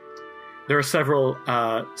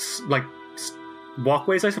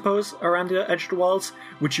 Walkways, I suppose, around the edge of the walls,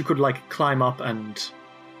 which you could climb up and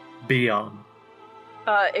be on.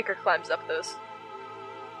 Iker climbs up those.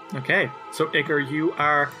 Okay, so Iker, you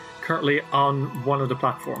are currently on one of the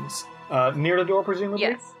platforms. Near the door, presumably?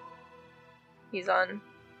 Yes. He's on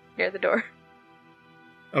near the door.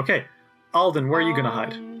 Okay. Alden, where are you going to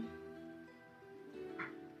hide?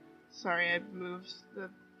 Sorry, I moved the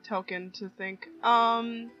token to think.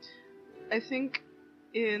 I think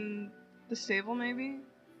in the stable, maybe?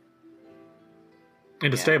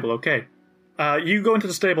 In the stable, okay. You go into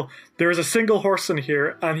the stable. There is a single horse in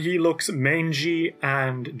here, and he looks mangy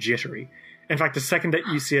and jittery. In fact, the second that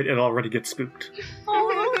you see it, it already gets spooked. Oh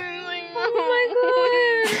my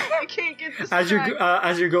god! I can't get this As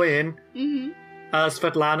you go in,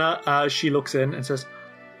 Svetlana, she looks in and says,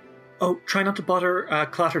 "Oh, try not to bother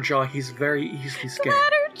Clatterjaw. He's very easily scared."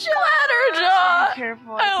 Clatterjaw! Be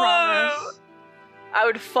careful, I promise. I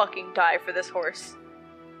would fucking die for this horse.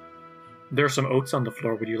 There's some oats on the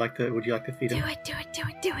floor. Would you like to feed him?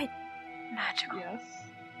 Do it. Magical.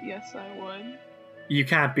 Yes, I would. You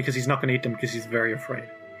can't, because he's not going to eat them because he's very afraid.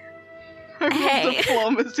 I rolled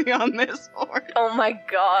diplomacy on this horse. Oh my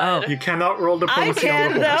god. You cannot roll diplomacy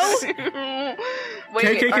on the horse. Wait,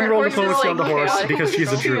 KK can roll horses diplomacy on the like horse chaotic? because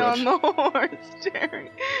she's a druid. On the horse, Jerry.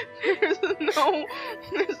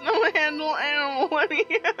 There's no handle animal. What he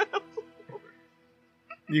has.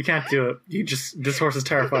 You can't do it. This horse is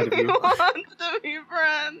terrified of He you. wants to be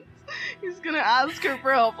friends. He's gonna ask her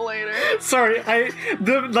for help later. Sorry,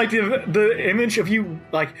 the image of you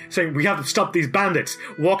saying we have to stop these bandits,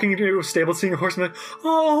 walking into a stable, seeing a horse, and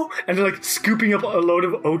oh, and they're scooping up a load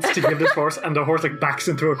of oats to give this horse, and the horse backs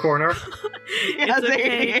into a corner. It's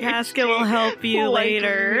okay, Casca will help you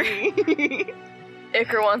later.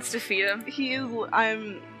 Iker wants to feed him.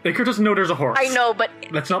 Iker doesn't know there's a horse. I know, but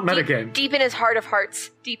let's not metagame. Deep in his heart of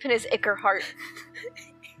hearts, deep in his Iker heart,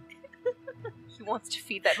 he wants to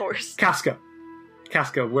feed that horse. Casca,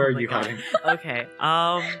 where are you God. hiding? Okay.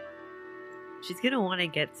 She's gonna want to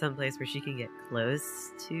get someplace where she can get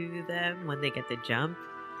close to them when they get the jump.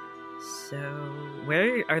 So,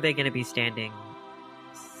 where are they gonna be standing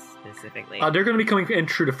specifically? They're going to be coming in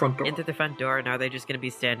through the front door. Into the front door, and are they just gonna be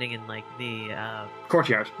standing in the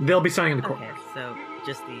courtyard? They'll be standing in the courtyard. Okay, so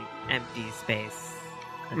just the empty space.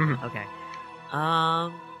 Mhm. Okay.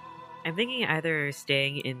 I'm thinking either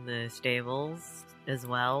staying in the stables as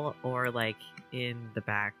well, or in the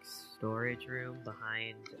back storage room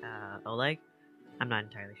behind Oleg. I'm not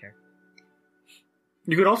entirely sure.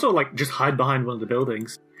 You could also just hide behind one of the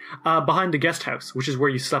buildings, behind the guest house, which is where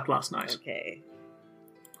you slept last night. Okay.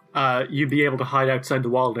 You'd be able to hide outside the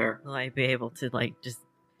wall there. Will I be able to just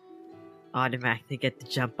automatically get the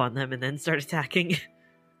jump on them and then start attacking?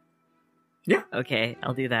 Yeah. Okay,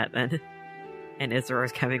 I'll do that then. And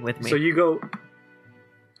Isror's coming with me. So you go.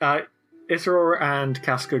 Isror and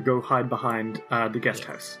Casca go hide behind the guest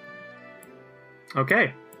house.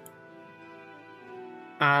 Okay.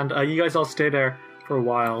 And you guys all stay there for a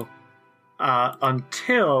while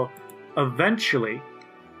until eventually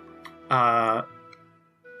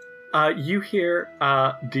you hear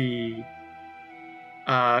the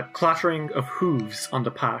clattering of hooves on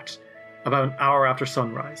the path about an hour after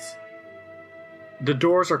sunrise. The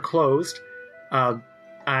doors are closed,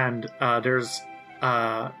 and there's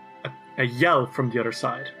a yell from the other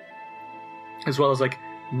side, as well as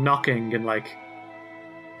knocking and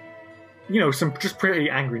some just pretty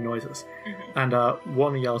angry noises. And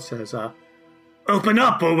one yell says, "Open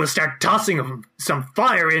up, or we'll start tossing some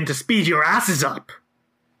fire in to speed your asses up,"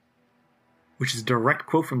 which is a direct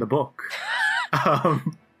quote from the book.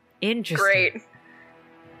 Interesting. Great.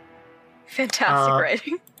 Fantastic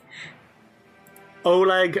writing.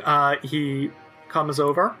 Oleg, he comes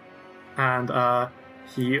over, and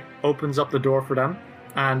he opens up the door for them,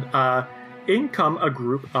 and in come a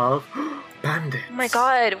group of bandits. Oh my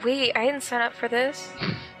god, wait, I didn't sign up for this.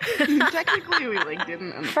 Technically, we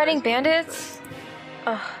didn't. Fighting bandits?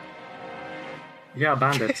 Ugh. Yeah,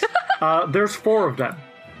 bandits. There's 4 of them.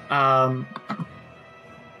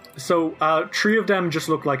 So 3 of them just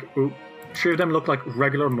look like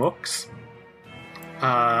regular mooks.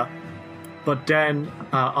 But then,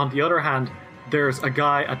 on the other hand, there's a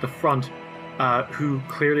guy at the front who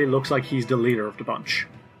clearly looks like he's the leader of the bunch.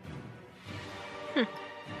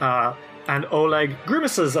 And Oleg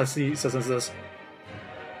grimaces as he says,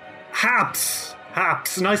 Haps,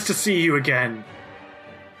 nice to see you again.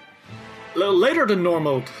 A little later than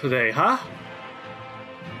normal today, huh?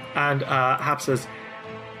 And Haps says,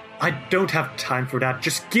 I don't have time for that.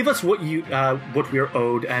 Just give us what we're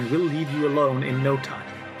owed, and we'll leave you alone in no time.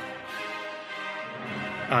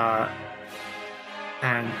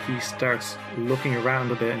 And he starts looking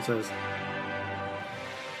around a bit and says,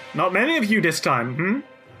 Not many of you this time,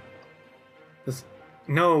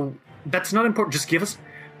 No, that's not important. Just give us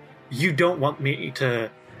You don't want me to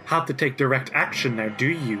have to take direct action now, do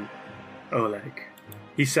you, Oleg?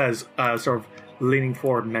 He says, sort of leaning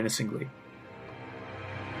forward menacingly.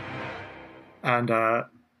 And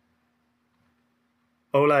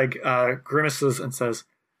Oleg grimaces and says,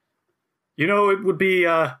 "You know, it would be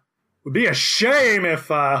a shame if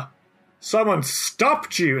someone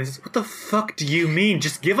stopped you." And he says, "What the fuck do you mean?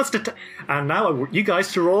 Just give us the And now I want you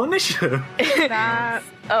guys to roll initiative." That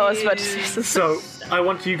I was about to say something. So I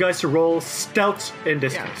want you guys to roll stealth in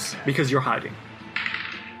this case, because you're hiding.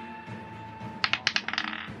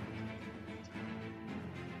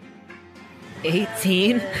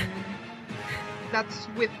 $18. That's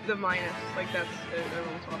with the minus. Like, that's I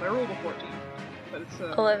rolled 12. I rolled a 14. But it's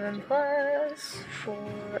 11 plus 4...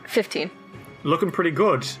 15. Looking pretty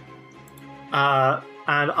good. And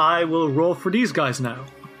I will roll for these guys now.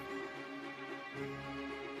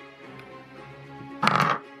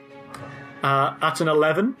 That's an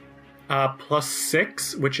 11 plus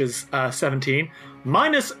 6, which is 17,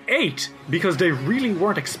 minus 8, because they really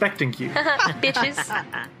weren't expecting you. Bitches.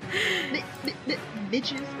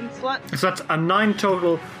 bitches and sluts. So that's a 9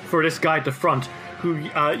 total for this guy at the front, who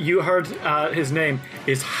you heard his name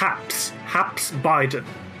is Haps Biden.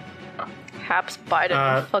 Haps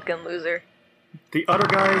Biden, fucking loser. The other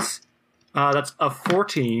guys, that's a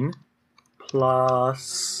 14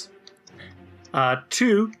 plus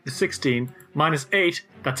 2 is 16, minus 8,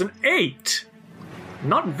 that's an 8.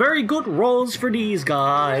 Not very good rolls for these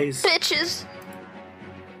guys. Bitches.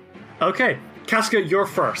 Okay, Casca, you're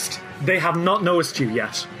first. They have not noticed you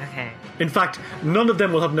yet. Okay. In fact, none of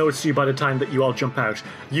them will have noticed you by the time that you all jump out.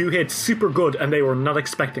 You hit super good and they were not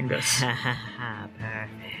expecting this.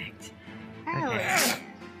 Perfect. Okay.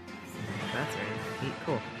 That's really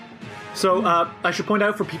cool. So, I should point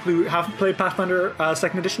out for people who haven't played Pathfinder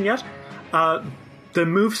 2nd Edition yet, the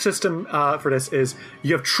move system for this is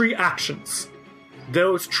you have 3 actions.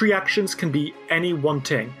 Those 3 actions can be any one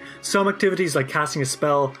thing. Some activities, like casting a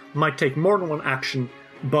spell, might take more than 1 action,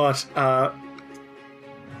 but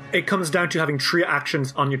it comes down to having 3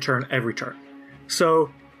 actions on your turn every turn.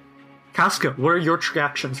 So, Casca, what are your 3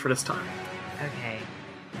 actions for this time? Okay.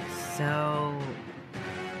 So,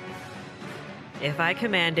 if I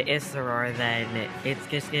command Isseror, then it's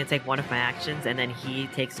just going to take one of my actions, and then he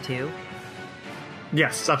takes 2?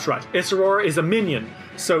 Yes, that's right. Isseror is a minion,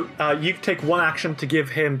 so you take 1 action to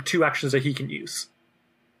give him 2 actions that he can use.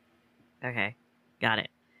 Okay, got it.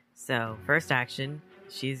 So, first action,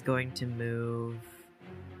 she's going to move...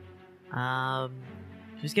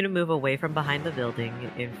 she's going to move away from behind the building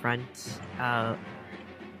in front, a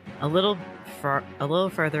little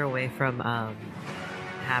further away from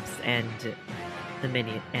Haps and the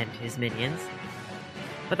minion and his minions.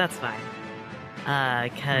 But that's fine.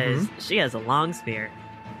 Because she has a long spear.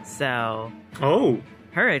 So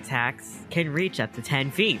her attacks can reach up to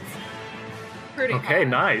 10 feet. Pretty Okay, high.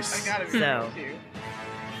 nice. I gotta be So- honest with you.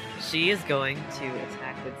 She is going to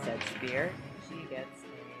attack with said spear. She gets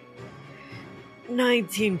a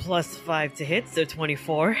 19 plus 5 to hit, so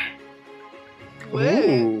 24.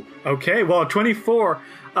 Ooh. Okay, well, 24.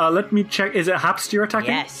 Let me check. Is it Haps you're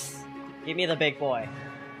attacking? Yes! Give me the big boy.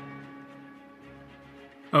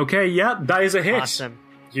 Okay, yeah, that is a hit. Awesome.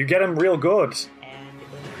 You get him real good. And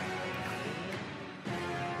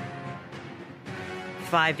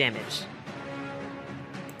 5 damage.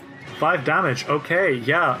 5 damage. Okay,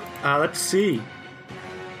 yeah. Let's see.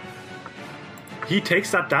 He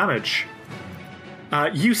takes that damage.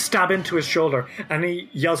 You stab into his shoulder, and he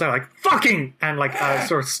yells out like "fucking!" and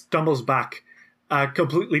sort of stumbles back,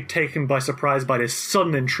 completely taken by surprise by this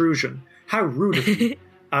sudden intrusion. How rude of you!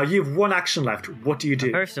 You have 1 action left. What do you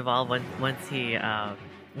do? First of all, once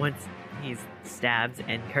he's stabbed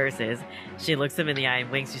and curses, she looks him in the eye and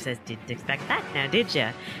winks. She says, "Didn't expect that now, did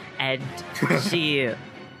ya?" And she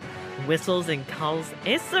whistles and calls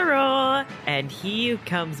Isseror, and he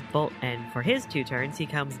comes and for his 2 turns, he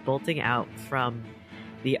comes bolting out from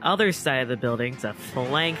the other side of the building to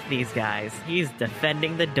flank these guys. He's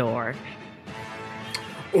defending the door.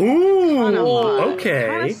 Ooh, Kinda hot. okay.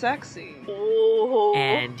 Kinda sexy. Oh.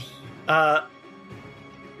 And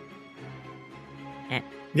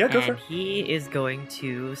Yeah, go for and it. he is going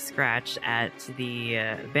to scratch at the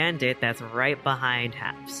bandit that's right behind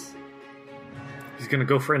Haps. He's gonna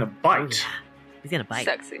go for a Oh, bite. yeah. He's gonna bite.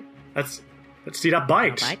 Sexy. Let's see that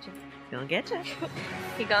bite. He'll bite you. He's gonna get you.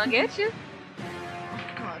 He gonna get you.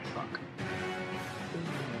 God, fuck.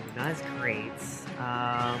 Ooh, not as great. Let's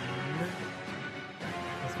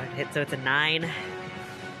try to hit, so it's a 9.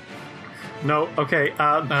 No, okay.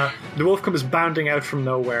 The wolf comes bounding out from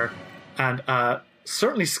nowhere, and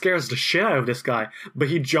certainly scares the shit out of this guy, but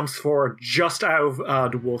he jumps forward just out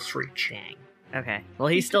of the wolf's reach. Dang. Okay. Well,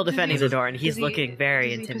 he's still defending the door, and he's looking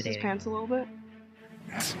very Does he piss his intimidating. pants a little bit?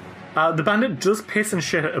 The bandit does piss and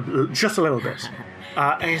shit just a little bit.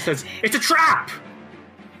 And he says, "It's a trap!"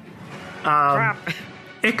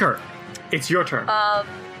 Iker, it's your turn.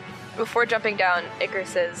 Before jumping down, Iker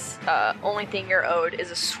says, only thing you're owed is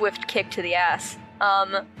a swift kick to the ass.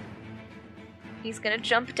 He's gonna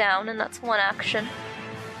jump down, and that's one action.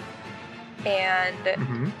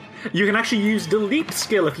 And You can actually use the leap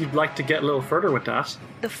skill if you'd like to get a little further with that.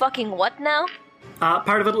 the fucking what now?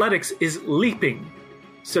 Part of athletics is leaping.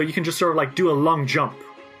 So you can just sort of like do a long jump.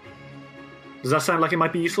 Does that sound like it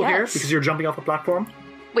might be useful here? Yes. Because you're jumping off a platform?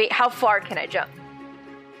 Wait, how far can I jump?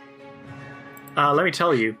 Let me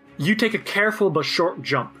tell you. You take a careful but short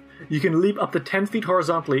jump. You can leap up to 10 feet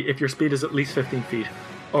horizontally if your speed is at least 15 feet.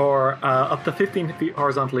 Or up to 15 feet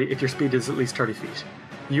horizontally if your speed is at least 30 feet.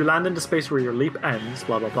 You land in the space where your leap ends,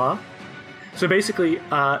 blah blah blah. So basically,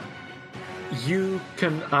 you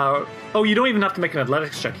can... you don't even have to make an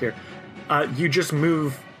athletics check here. You just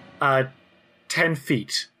move 10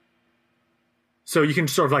 feet. So you can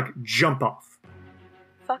sort of like jump off.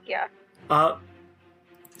 Fuck yeah.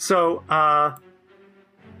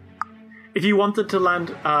 If you wanted to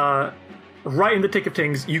land right in the thick of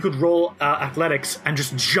things, you could roll athletics and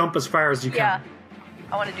just jump as far as you can. Yeah.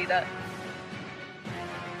 I want to do that.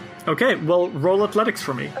 Okay, well, roll athletics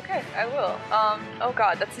for me. Okay, I will. Oh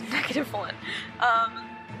god, that's a -1.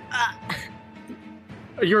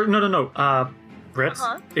 No. Britt,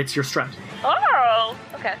 it's your strength. Oh!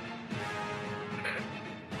 Okay.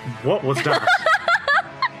 What was that?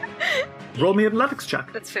 Roll me an athletics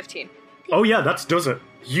check. That's 15. Oh yeah, that does it.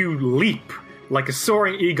 You leap like a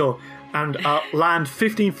soaring eagle and land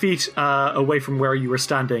 15 feet away from where you were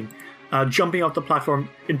standing, jumping off the platform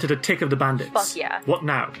into the thick of the bandits. Fuck yeah. What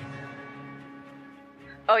now?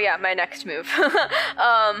 Oh yeah, my next move.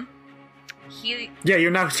 Yeah,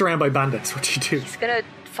 you're now surrounded by bandits. What do you do? He's gonna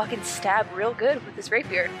fucking stab real good with his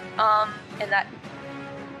rapier. And that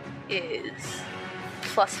is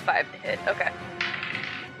 +5 to hit. Okay.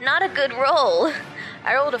 Not a good roll.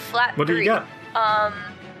 I rolled a flat 3. What did you get?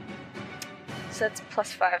 So that's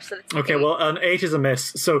 +5, so that's Okay, 8. well, an 8 is a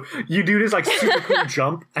miss. So you do this like super cool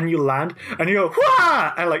jump, and you land, and you go,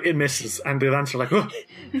 "Wah!" and like it misses, and the lands are like, "Huh."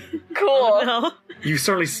 Cool. No. You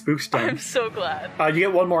certainly spooked them. I'm so glad. You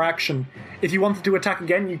get one more action. If you wanted to attack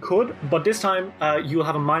again, you could, but this time you'll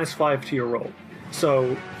have a -5 to your roll.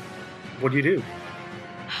 So, what do you do?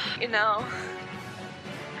 You know.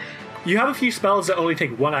 You have a few spells that only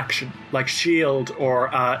take one action, like Shield or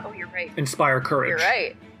Oh, you're right. Inspire Courage. You're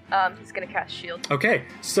right. He's gonna cast Shield. Okay,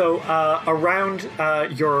 so around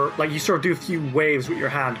you sort of do a few waves with your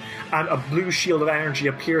hand, and a blue shield of energy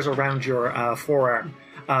appears around your forearm,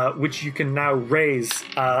 which you can now raise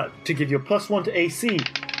to give you a +1 to AC.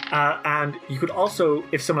 And you could also,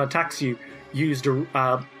 if someone attacks you, use the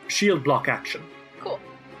shield block action, Cool.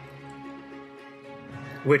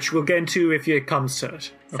 which we'll get into if it comes to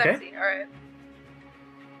it. Okay? Sexy. Alright.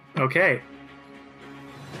 Okay.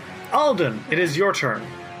 Alden, it is your turn.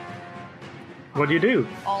 What do you do?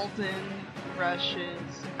 Alden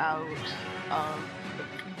rushes out of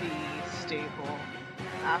the stable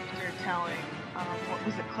after telling, what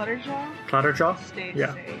was it, Clutterjaw? Clatterjaw? Stay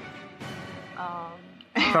Yeah. safe.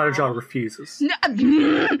 Clatterjaw refuses.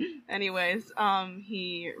 Anyways,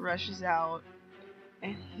 he rushes out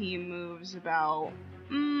and he moves about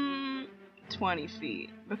 20 feet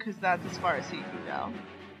because that's as far as he can go.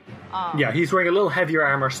 Yeah, he's wearing a little heavier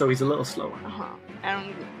armor, so he's a little slower.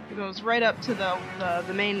 And goes right up to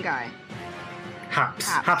the main guy, Haps.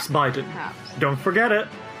 Haps. Haps Biden. Haps. Don't forget it.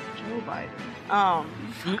 Joe Biden.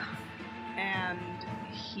 And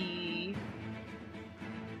he,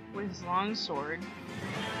 with his long sword,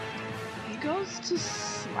 he goes to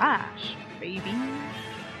slash, baby.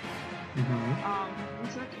 One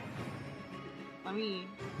second. Let me.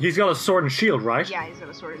 He's got a sword and shield, right? Yeah, he's got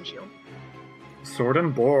a sword and shield. Sword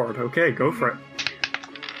and board. Okay, go for it.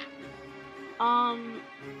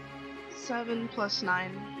 7 +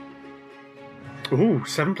 9. Ooh,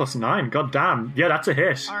 7 + 9. God damn. Yeah, that's a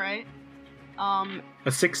hit. All right.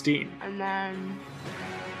 A 16. And then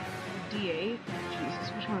D8.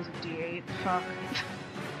 Jesus, which one is a D8? Fuck.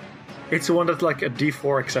 It's the one that's like a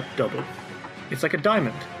D4 except double. It's like a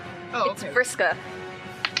diamond. Oh, It's okay. Vriska.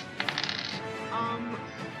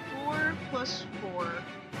 4 + 4,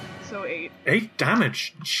 so 8. 8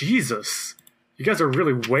 damage. Jesus. You guys are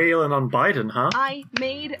really wailing on Biden, huh? I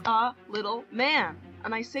made a little man,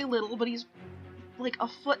 and I say little, but he's like a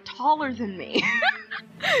foot taller than me.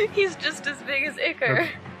 He's just as big as Iker.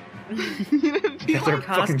 Yeah, they're fucking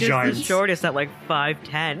Casca's the giants. shortest at like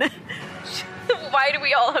 5'10". Why do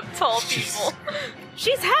we all have tall people?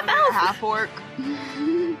 She's half elf. Half orc.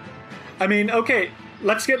 I mean, okay,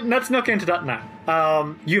 let's not get into that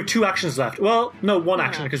now. You have 2 actions left. Well, no, 1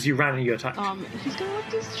 action because you ran and you attacked. He's gonna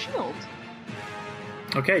lift his shield.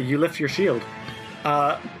 Okay, you lift your shield.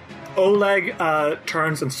 Oleg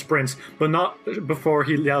turns and sprints, but not before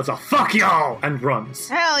he yells out, "Fuck y'all!" and runs.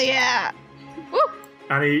 Hell yeah! Woo!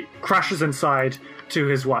 And he crashes inside to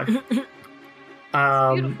his wife. Beautiful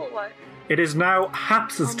wife. It is now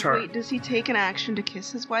Haps's turn. Wait, does he take an action to kiss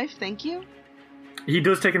his wife? Thank you. He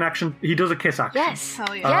does take an action. He does a kiss action. Yes.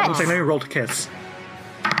 Hell yeah. Looks like let me roll to kiss.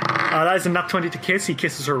 That is a nat 20 to kiss. He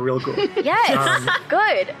kisses her real good. Yes.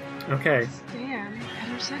 Good. Okay. Damn,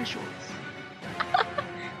 heterosexuals.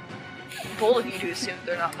 Bold of you to assume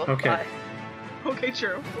they're not both Okay. bi. Okay,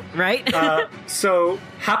 true. Right? So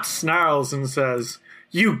Hap snarls and says,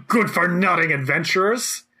 "You good-for-nothing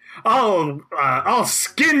adventurers! I'll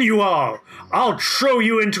skin you all! I'll throw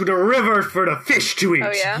you into the river for the fish to eat!"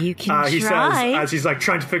 Oh yeah. You can He says try. as he's like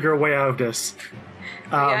trying to figure a way out of this.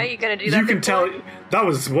 Yeah, you gonna do that? You can big tell boy? that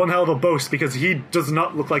was one hell of a boast because he does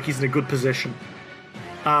not look like he's in a good position.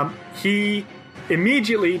 He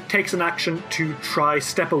immediately takes an action to try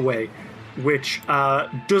step away, which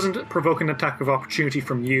doesn't provoke an attack of opportunity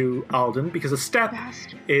from you, Alden, because a step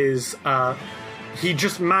Bastard. is he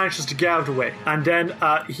just manages to get out of the way, and then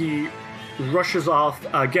he rushes off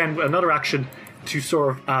again with another action to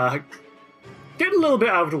sort of get a little bit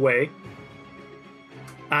out of the way,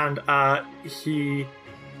 and he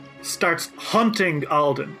starts hunting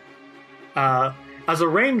Alden. As a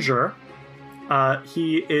ranger,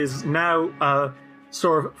 he is now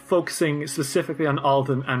sort of focusing specifically on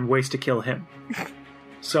Alden and ways to kill him.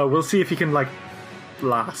 So we'll see if he can, like,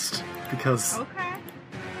 blast, because Okay.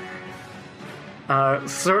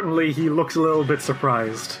 certainly he looks a little bit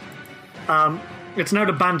surprised. It's now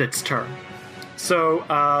the bandits' turn. So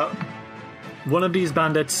one of these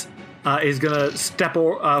bandits is going to step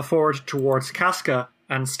forward towards Casca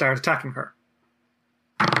and start attacking her.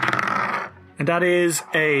 And that is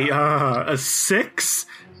a 6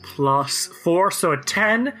 plus 4, so a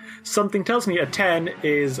 10. Something tells me a 10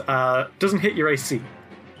 is doesn't hit your AC.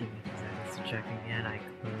 Give me 2 seconds to check again. I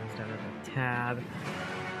closed out of the tab.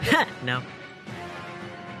 No.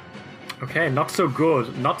 Okay, not so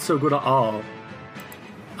good. Not so good at all.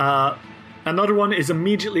 Another one is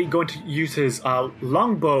immediately going to use his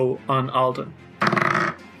longbow on Alden.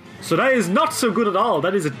 So that is not so good at all.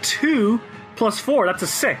 That is a 2 plus 4. That's a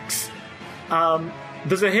 6.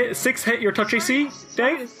 Does a 6 hit your touch AC,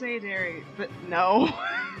 Sorry to Dave? say, Derry, but no.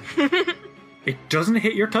 It doesn't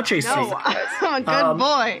hit your touch AC. No, I'm a good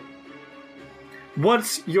boy.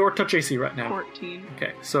 What's your touch AC right now? 14.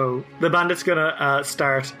 Okay, so the bandit's gonna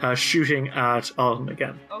start shooting at Alden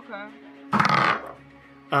again. Okay.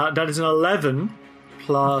 That is an 11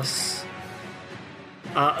 plus...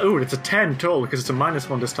 it's a 10 total because it's a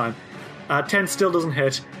 -1 this time. 10 still doesn't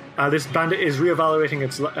hit. This bandit is reevaluating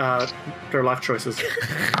their life choices.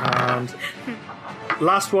 And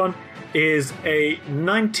last one is a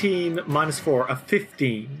 19 minus 4, a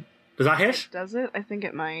 15. Does that hit? Does it? I think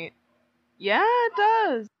it might. Yeah, it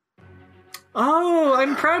does. Oh,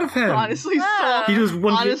 I'm proud of him. Honestly, so. He does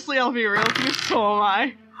one. Honestly, I'll be real with you, so am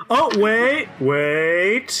I. Oh,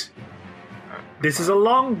 wait. This is a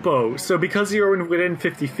longbow, so because you're within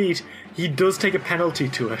 50 feet, he does take a penalty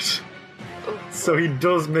to it. So he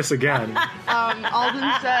does miss again. Alden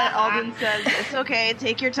says, it's okay,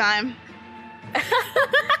 take your time.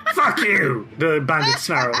 Fuck you! The bandit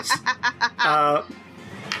snarls.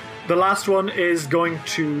 The last one is going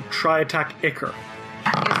to try attack Iker.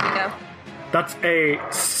 Yes, we know. That's a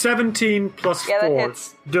 17 plus Yeah, that 4.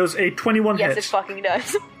 hits. Does a 21 Yes, hit? it fucking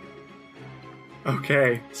does.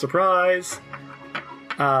 Okay, surprise.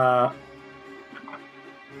 So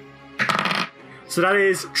that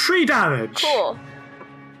is 3 damage. Cool.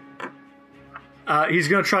 He's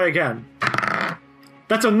gonna try again.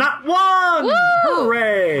 That's a nat 1! Woo!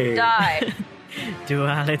 Hooray! Die.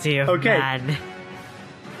 Duality of Okay. man.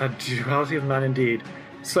 A duality of man indeed.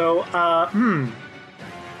 So,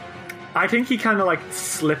 I think he kind of like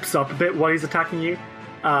slips up a bit while he's attacking you,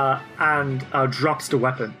 and drops the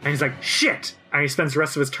weapon. And he's like, shit! And he spends the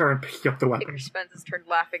rest of his turn picking up the weapon. Iker spends his turn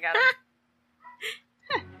laughing at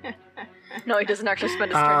him. No, he doesn't actually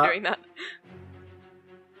spend his turn doing that.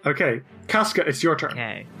 Okay, Casca, it's your turn.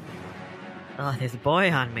 Okay. Oh, there's a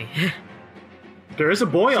boy on me. There is a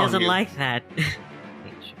boy She on doesn't you. like that.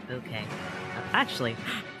 Okay. Actually,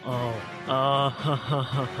 I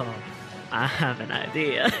have an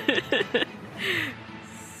idea.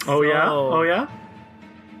 Oh yeah? So- Oh yeah?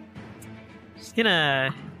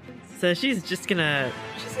 she's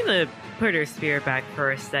gonna put her spear back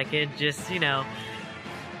for a second, just,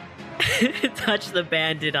 touch the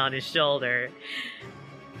bandit on his shoulder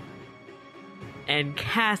and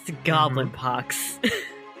cast Goblin Pox.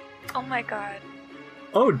 Oh my god.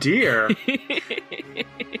 Oh dear.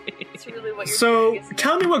 It's really what you're So, doing, isn't it?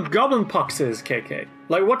 tell me what Goblin Pox is, KK.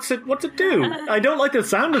 Like, what's it do? I don't like the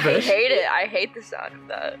sound of I it. hate it. I hate the sound of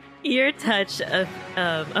that. Your touch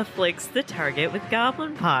afflicts the target with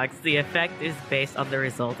Goblin Pox. The effect is based on the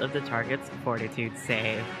result of the target's fortitude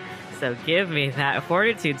save. So give me that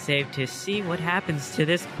fortitude save to see what happens to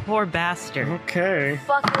this poor bastard. Okay.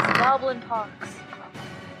 Fuck this goblin pox.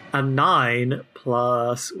 A 9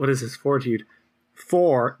 plus, what is this, fortitude?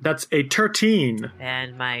 4, that's a 13.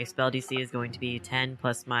 And my spell DC is going to be 10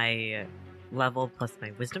 plus my level plus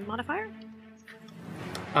my wisdom modifier?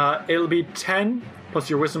 It'll be 10 plus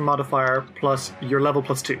your wisdom modifier plus your level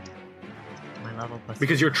plus 2. My level plus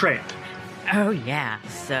Because you're trained. Oh, yeah.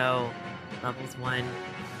 So, levels 1,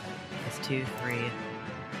 plus 2, 3,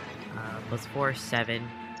 plus 4, 7,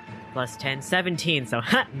 plus 10, 17. So,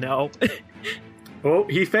 no. Oh,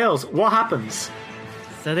 he fails. What happens?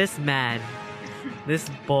 So this man, this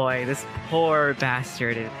boy, this poor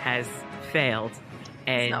bastard has failed.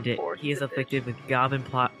 And not poor, he is he's a afflicted with Goblin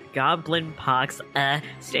Pox,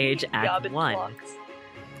 stage Act Goblin 1.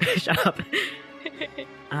 pox. Shut up.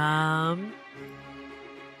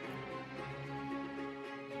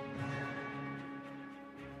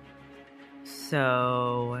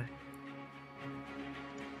 So,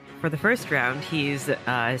 for the first round, he's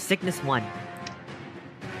sickness 1.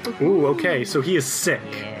 Ooh, okay, so he is sick.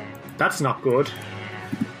 Yeah. That's not good.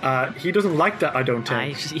 He doesn't like that, I don't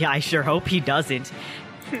think. I sure hope he doesn't.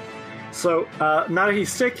 So, now that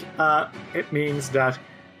he's sick, it means that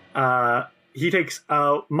he takes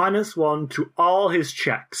 -1 to all his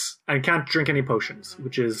checks and can't drink any potions,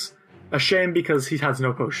 which is a shame because he has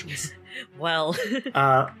no potions. Well,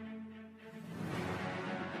 Uh,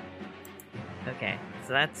 okay,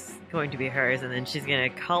 so that's going to be hers, and then she's gonna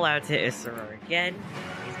call out to Isseror again.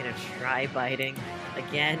 He's gonna try biting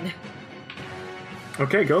again.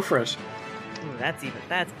 okay, go for it. Ooh, that's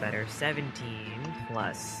better. 17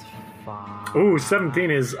 plus 5. Ooh,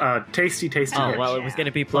 17 is tasty hit. Oh, well, it was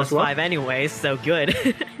gonna be plus Plus what? 5 anyways, so good.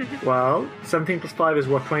 Well, 17 plus 5 is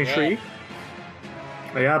what, 23?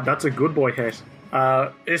 Oh, yeah, that's a good boy hit.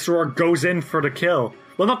 Isror goes in for the kill.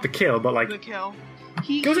 Well, not the kill, but like, The kill.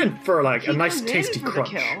 goes in for like a He nice goes in tasty for the crunch.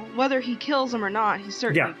 kill. Whether he kills him or not, he's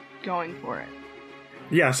certainly Yeah. going for it.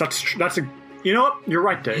 Yes, that's a. You know what? You're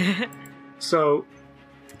right, Dave. So,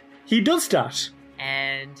 he does that.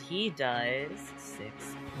 And he does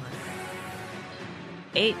 6 plus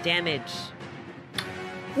 8 damage.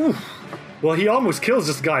 Oof. Well, he almost kills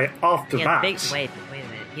this guy off the He bat. has wait a minute.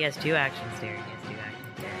 He has 2 actions there.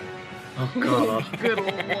 Oh god. Good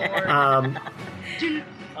lord.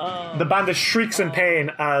 Oh. The bandit shrieks in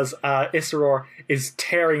pain as Isseror is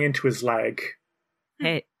tearing into his leg.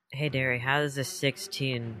 Hey, Derry, how does a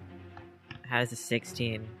 16... How does a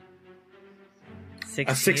 16...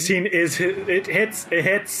 A 16 is it hits. It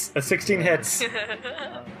hits. A 16 hits.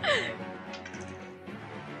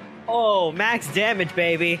 Oh, max damage,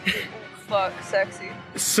 baby. Fuck, sexy.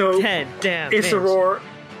 So 10 damage. Isseror,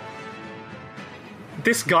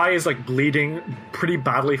 this guy is like bleeding pretty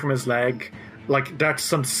badly from his leg. Like that's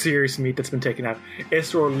some serious meat that's been taken out.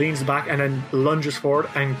 Isseror leans back and then lunges forward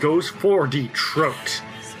and goes for the throat,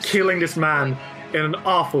 killing this man in an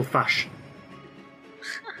awful fashion.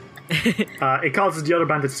 It causes the other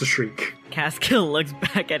bandits to shriek. Caskill looks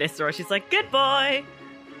back at Isra. She's like, good boy.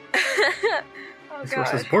 Oh Isseror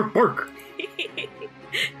says, god. "Bark, bark."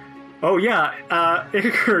 Oh yeah,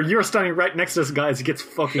 Iker, you're standing right next to this guy as he gets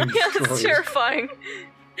fucking Yeah, that's destroyed. terrifying.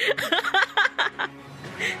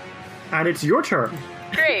 And it's your turn.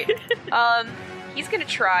 Great. He's gonna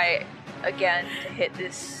try again to hit the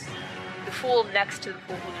fool next to the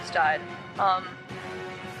fool who just died. Oh,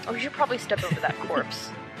 we should probably step over that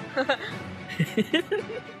corpse.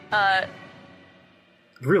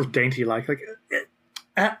 Real dainty like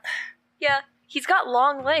Yeah, he's got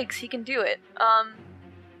long legs. He can do it.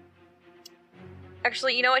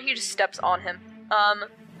 Actually, you know what? He just steps on him.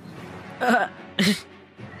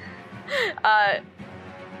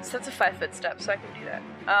 So that's a 5-foot step, so I can do that.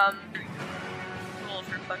 Roll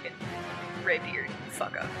for fucking rapier, you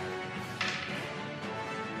fuck up.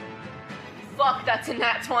 Fuck, that's a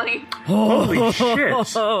nat 20. Holy shit.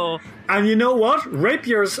 Oh, And you know what?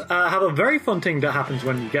 Rapiers have a very fun thing that happens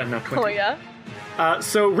when you get in that 20. Oh, yeah?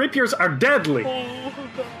 So rapiers are deadly. Oh,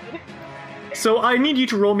 God. So I need you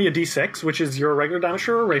to roll me a d6, which is your regular damage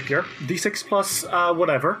for a rapier. D6 plus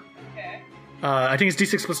whatever. Okay. I think it's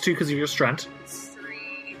D6 plus 2 because of your strength. It's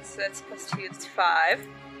 3, so that's plus 2, it's 5.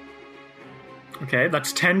 Okay,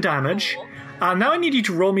 that's 10 damage. Cool. Now I need you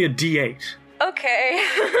to roll me a D8 Okay.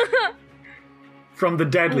 from the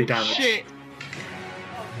deadly damage. Shit.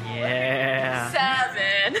 Yeah.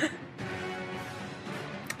 7.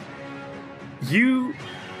 You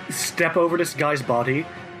step over this guy's body,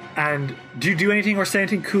 and do you do anything or say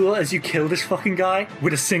anything cool as you kill this fucking guy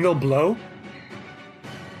with a single blow?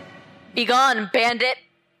 Be gone, bandit.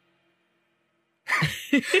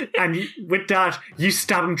 And with that, you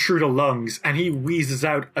stab him through the lungs, and he wheezes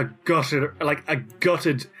out a gutted.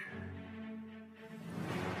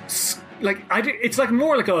 It's like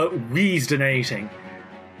more like a wheeze than anything.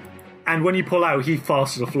 And when you pull out, he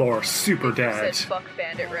falls to the floor, super dead. Said fuck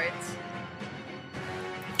bandit rights.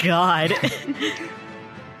 God.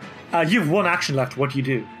 You have one action left. What do you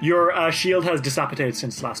do? Your shield has dissipated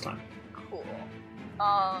since last time. Cool.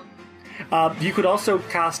 You could also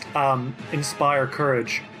cast Inspire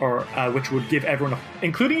Courage, or which would give everyone,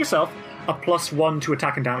 including yourself, a +1 to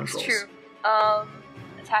attack and damage rolls. True.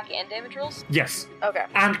 Attack and damage rolls? Yes. Okay.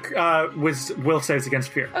 And with will saves against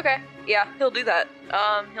fear. Okay. Yeah, he'll do that.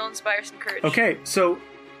 He'll inspire some courage. Okay, so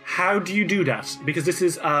how do you do that? Because this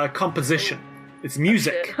is composition. It's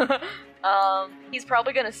music. Shit. He's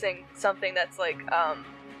probably gonna sing something that's like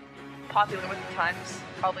popular with the times.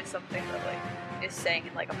 Probably something that like is sang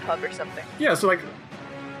in like a pub or something. Yeah, so like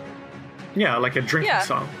a drinking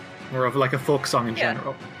song, or of like a folk song in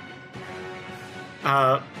general.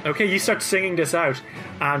 Okay, you start singing this out,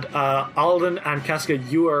 and Alden and Casca,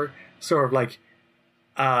 you are sort of like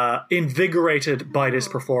invigorated by this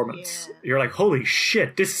performance. Yeah. You're like, holy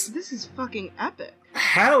shit, this is fucking epic.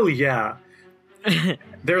 hell yeah.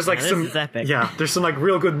 There's like Yeah, this some is epic. there's some like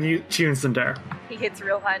real good tunes in there. He hits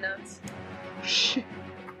real high notes. Shit.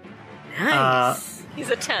 Nice. He's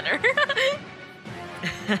a tenor.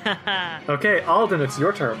 Okay, Alden, it's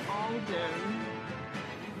your turn.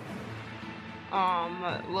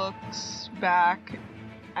 Alden looks back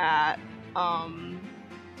at I'm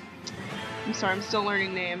sorry, I'm still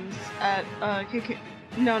learning names. At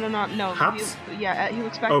no. Haps? He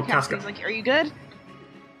looks back Oh, at Casca. Casca. He's like, "Are you good?"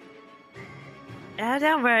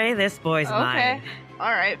 Don't worry, this boy's Okay. mine.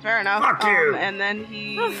 All right, fair enough. Fuck you. And then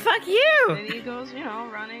he Oh, fuck you! then he goes,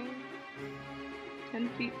 running 10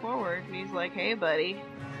 feet forward, and he's like, "Hey, buddy."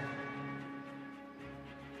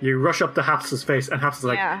 You rush up to Haps's face, and Haps is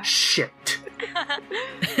like, Yeah. shit.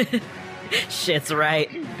 Shit's right,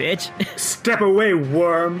 bitch. Step away,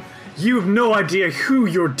 worm. You have no idea who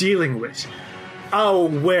you're dealing with. I'll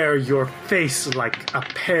wear your face like a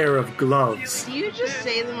pair of gloves. Do you just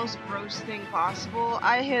say the most gross thing possible?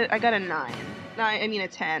 I got a 9. I mean a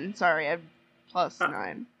 10. Sorry, I plus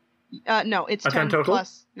 9. No, it's A 10 10 total?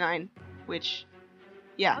 plus 9, which,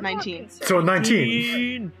 yeah, I'm not 19. concerned. So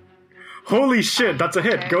 19. Holy shit, that's a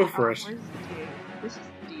hit. Okay, Go for it. Where's the D8? This is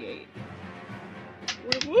the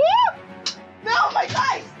D8. Woo! No, my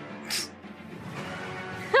dice!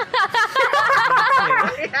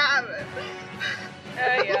 I have it.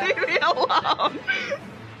 Oh, yeah. Leave me alone.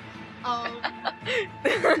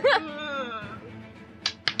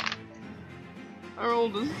 I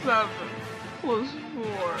rolled a 7 plus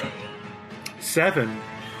 4. 7.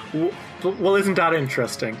 Well, isn't that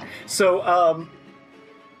interesting? So,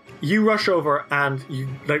 you rush over and you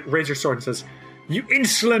like raise your sword and says, "You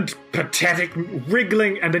insolent, pathetic,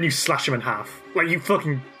 wriggling," and then you slash him in half. Like you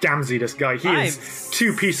fucking Gamzee this guy. He is I'm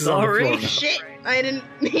 2 pieces on the sorry. floor now. Shit! I didn't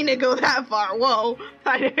mean to go that far. Whoa!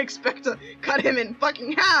 I didn't expect to cut him in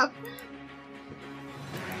fucking half.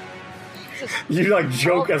 You like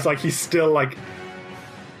joke as like he's still like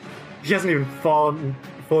he hasn't even fallen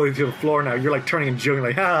fully to the floor now. You're like turning and joking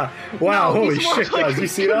like, "Ha! Wow! No, Holy he's more shit, like- guys! You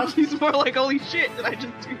see that?" He's more like, "Holy shit! Did I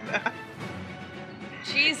just do that?"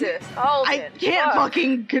 Jesus. Alden. I can't fuck.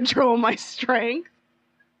 fucking control my strength.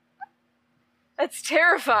 That's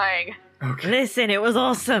terrifying. Okay. Listen, it was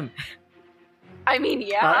awesome. I mean,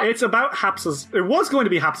 yeah. It's about Haps's. It was going to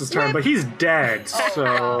be Haps's turn, but he's dead.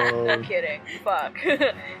 So No kidding. Fuck.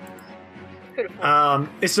 Could have.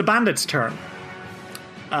 It's the bandit's turn.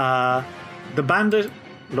 The bandit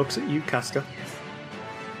looks at you, Casca.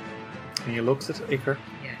 And he looks at Iker.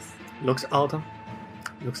 Yes. Looks at Alden.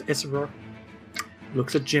 Looks at Isseror.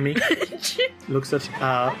 Looks at Jimmy. Looks at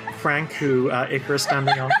Frank, who Iker is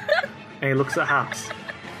standing on. And he looks at Haps.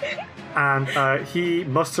 And he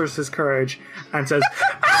musters his courage and says,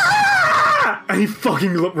 "Ah!" And he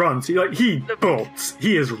fucking runs. He bolts.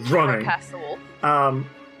 He is running. Past the wolf.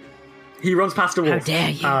 He runs past a wolf. How dare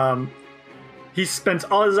you. He spends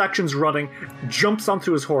all his actions running, jumps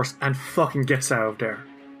onto his horse, and fucking gets out of there.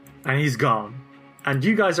 And he's gone. And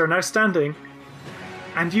you guys are now standing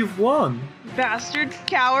And you've won. Bastard,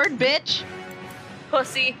 coward, bitch.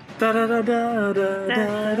 Pussy. Da da da da da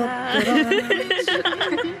da da.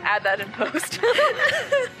 Add that in post.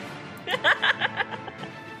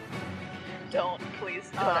 Don't,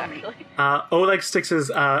 please. Don't actually. Oleg sticks his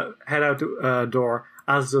head out the door,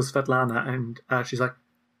 as does Svetlana, and she's like,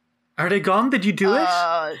 "Are they gone? Did you do it?"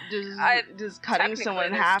 Does cutting someone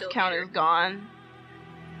in half count as gone?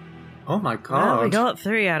 Oh my Well, god. we got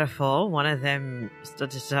 3 out of 4. One of them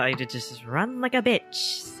decided to just run like a bitch,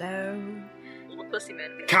 so... Little pussy man.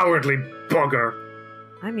 Cowardly bugger.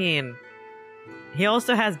 I mean... He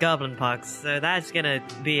also has goblin pox, so that's gonna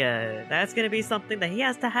be something that he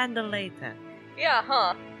has to handle later. Yeah,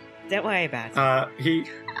 huh? Don't worry about it.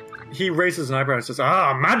 He raises an eyebrow and says,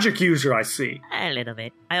 magic user, I see. A little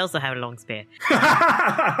bit. I also have a long spear.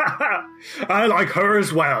 I like her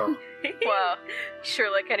as well. Wow.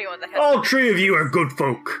 Sure, like anyone that has. All 3 of you are good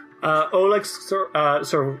folk. Oleg sort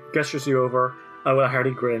of gestures you over with a hearty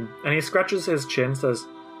grin, and he scratches his chin and says,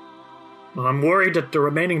 "Well, I'm worried that the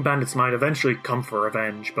remaining bandits might eventually come for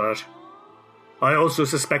revenge, but I also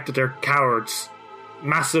suspect that they're cowards.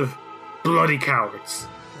 Massive, bloody cowards.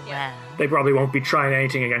 Well, They probably won't be trying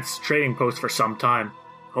anything against trading posts for some time.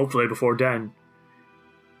 Hopefully before then,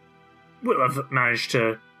 we'll have managed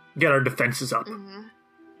to get our defenses up."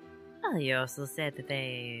 well, you also said that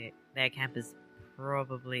their camp is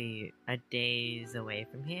probably a days away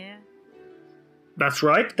from here. That's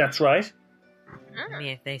right, that's right. I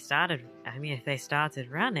mean, if they started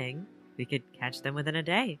running, we could catch them within a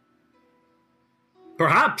day.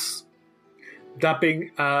 Perhaps. That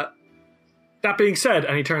being said,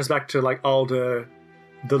 and he turns back to like all the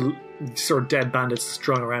sort of dead bandits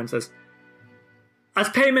strung around and says, "As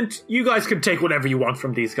payment, you guys can take whatever you want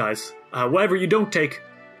from these guys. Whatever you don't take,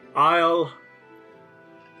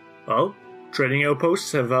 trading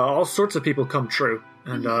outposts have all sorts of people come true,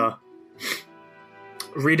 and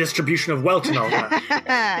redistribution of wealth and all that."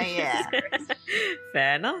 Yeah.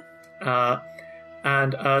 Fair enough.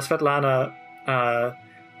 And Svetlana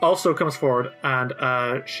also comes forward and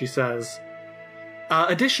she says,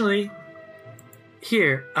 "Additionally,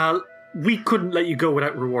 here, we couldn't let you go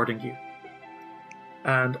without rewarding you."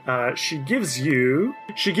 And she gives you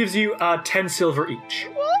 10 silver each.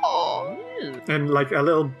 Whoa. And like a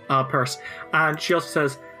little purse. And she also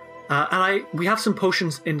says, we have some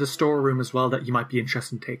potions in the storeroom as well that you might be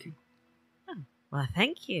interested in taking. Well,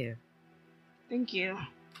 thank you. Thank you.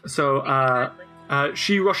 So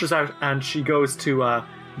she rushes out and she goes to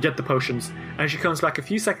get the potions. And she comes back a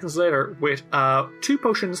few seconds later with 2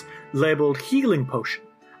 potions labeled healing potion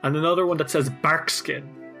and another one that says bark skin.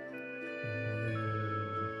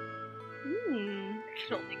 I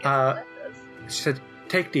can only guess what that does. She said,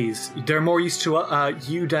 "Take these. They're more use to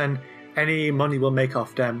you than any money we'll make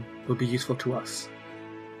off them will be useful to us."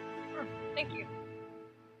 Thank you.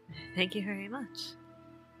 Thank you very much.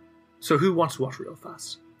 So who wants what real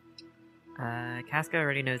fast? Casca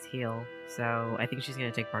already knows heal, so I think she's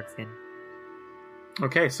gonna take Barkskin.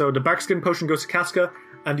 Okay, so the bark skin potion goes to Casca,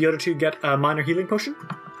 and the other 2 get a minor healing potion.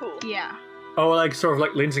 Cool. Yeah. Oleg sort of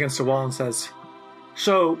like leans against the wall and says,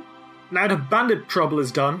 "So, now the bandit trouble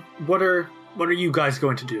is done, what are you guys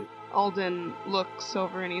going to do?" Alden looks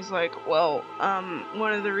over and he's like, "Well,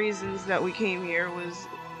 one of the reasons that we came here was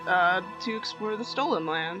to explore the stolen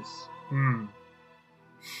lands."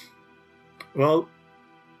 Well,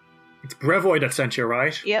 it's Brevoy that sent you,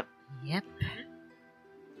 right? Yep. Yep.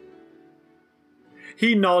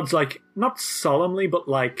 He nods, like, not solemnly, but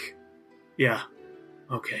like, yeah,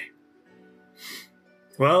 okay.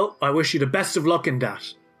 Well, I wish you the best of luck in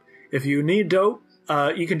that. If you need dough,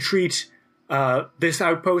 you can treat this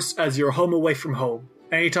outpost as your home away from home.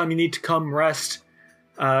 Anytime you need to come rest,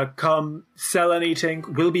 come sell anything,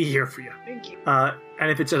 we'll be here for you. Thank you. And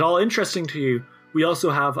if it's at all interesting to you, we also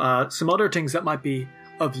have some other things that might be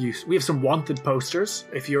of use. We have some wanted posters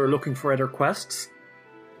if you're looking for other quests.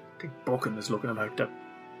 I think Boken is looking about that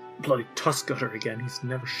bloody tusk gutter again. He's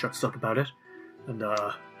never shuts up about it. And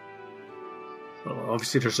well,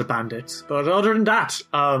 obviously there's the bandits, but other than that,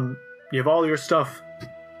 you have all your stuff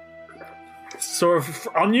sort of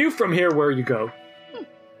on you from here where you go.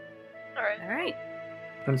 Alright. Alright.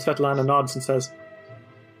 And Svetlana nods and says,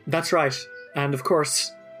 "That's right. And of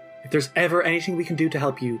course, if there's ever anything we can do to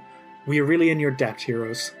help you, we are really in your debt,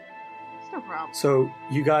 heroes. It's no problem. So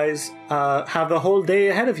you guys have the whole day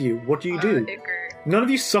ahead of you. What do you do? None of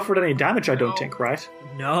you suffered any damage, I don't think, right?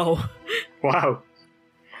 No. Wow.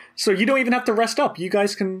 So you don't even have to rest up. You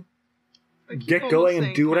guys can get going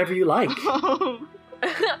and do whatever you like.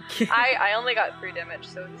 I only got 3 damage,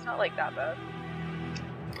 so it's not like that bad.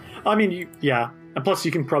 I mean, yeah. And plus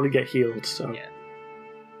you can probably get healed, so. Yeah.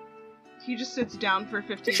 He just sits down for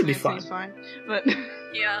 15 should be minutes and he's fine. But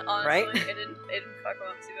Yeah, honestly, Right? it didn't fuck him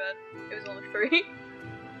up too bad. It was only 3.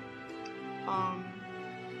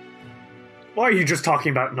 Why are you just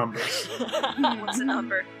talking about numbers? What's the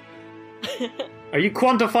number? Are you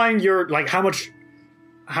quantifying your, like, how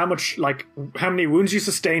many wounds you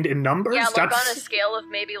sustained in numbers? Yeah, like on a scale of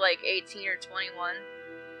maybe like 18 or 21.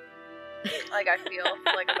 Like I feel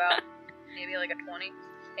like about maybe like a 20,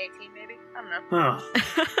 18 maybe. I don't know. Huh.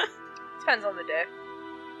 Depends on the day.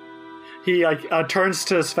 He turns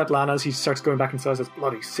to Svetlana as he starts going back inside. Says,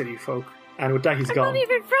 "Bloody city folk," and with that he's I'm gone. not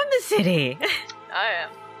even from the city. I am.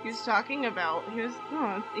 he's talking about... he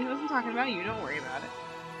wasn't talking about you. Don't worry about it.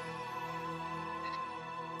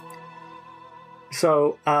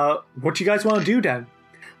 So, what you guys want to do then?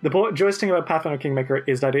 The joyous thing about Pathfinder Kingmaker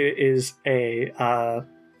is that it is a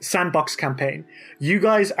sandbox campaign. You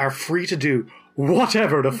guys are free to do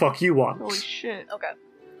whatever the fuck you want. Holy shit. Okay.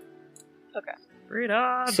 Okay.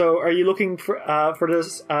 Freedom. So, are you looking for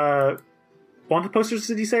this? Wanted posters?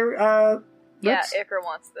 Did you say? Yeah, Rex? Iker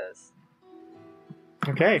wants those.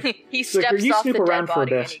 Okay. He So, steps you off the snoop around dead for a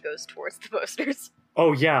body and bit. he goes towards the posters.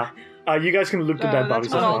 Oh yeah. You guys can loot the dead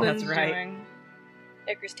bodies That's as what well. Alden's That's right. doing.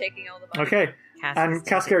 Iker's taking all the money. Okay. And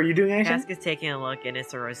Casca, are you doing anything? Casca's taking a look and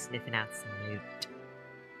Isoro's sniffing out some loot.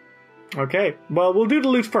 Okay. Well, we'll do the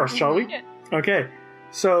loot first, shall we? Yeah. Okay.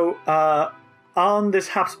 So, on this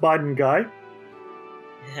Haps Biden guy,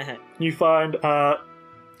 you find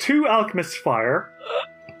 2 Alchemist's Fire.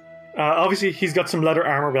 Obviously, he's got some leather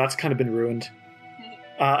armor, but that's kind of been ruined.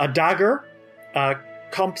 A dagger, a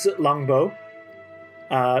composite longbow,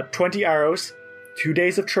 20 arrows, 2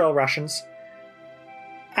 days of trail rations,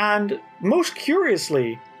 and most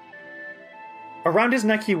curiously, around his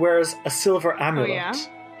neck he wears a silver amulet. Oh, yeah?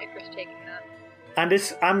 Iker's taking that. And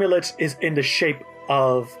this amulet is in the shape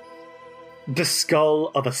of the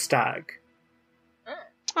skull of a stag.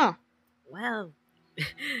 Huh. Well,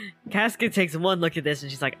 Casca takes one look at this and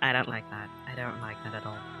she's like, I don't like that. I don't like that at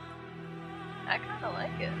all. I kind of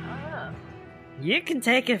like it. I don't know. You can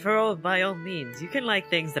take it by all means. You can like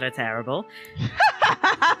things that are terrible.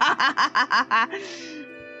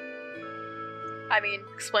 I mean,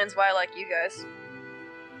 explains why I like you guys.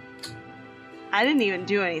 I didn't even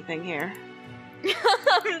do anything here.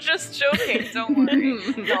 I'm just joking, don't worry.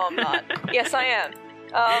 No, I'm not. Yes, I am.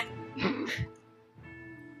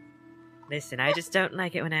 Listen, I just don't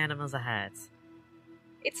like it when animals are hurt.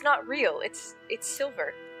 It's not real. It's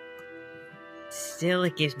silver. Still,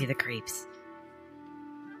 it gives me the creeps.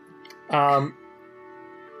 And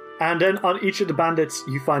then on each of the bandits,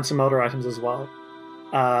 you find some other items as well.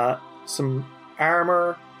 Some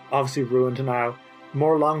armor, obviously ruined now.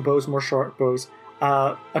 More long bows, more short bows.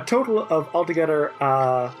 A total of altogether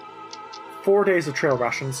 4 days of trail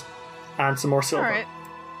rations and some more silver. Alright.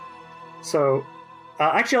 So,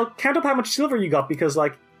 actually, I'll count up how much silver you got because,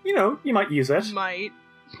 like, you know, you might use it. Might.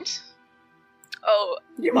 Oh,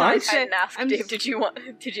 You I might. didn't ask I'm Dave. just- Did you want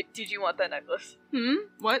that necklace?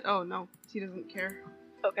 What? Oh, no. He doesn't care.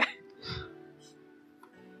 Okay.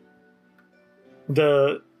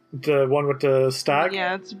 The one with the stag?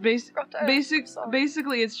 Yeah, it's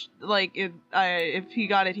basically it's like if he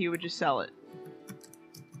got it, he would just sell it.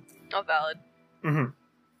 Not valid. Mm-hmm.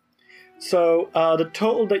 So, the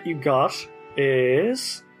total that you got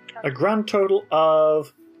is a grand total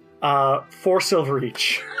of 4 silver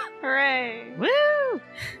each. Hooray! Woo!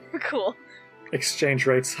 Cool. Exchange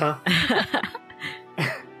rates, huh?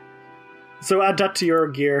 So add that to your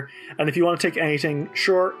gear, and if you want to take anything,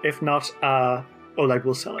 sure. If not, Oleg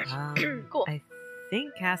will sell it. Cool. I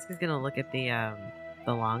think Casca's gonna look at the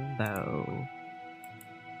longbow.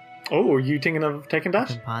 Oh, are you thinking of taking that?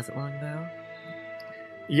 Composite longbow?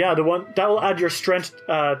 Yeah, the one that will add your strength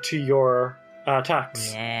to your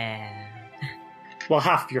attacks. Yeah. Well,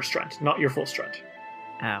 half your strength, not your full strength.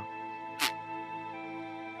 Oh.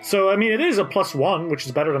 So, I mean, it is a +1, which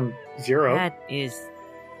is better than 0. That is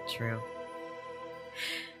true.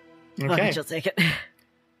 Okay. Okay, she'll take it.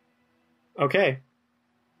 Okay.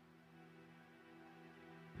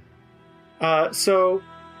 So,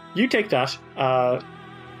 you take that.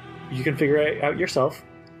 You can figure it out yourself.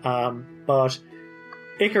 But,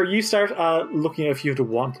 Iker, you start looking at a few of the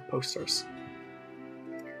wanted posters.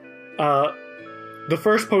 The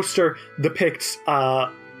first poster depicts a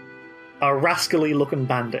rascally-looking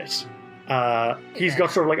bandit. He's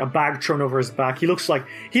got sort of like a bag thrown over his back. He looks like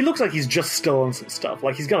he's just stolen some stuff.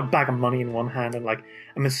 Like he's got a bag of money in one hand and like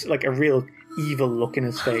a real evil look in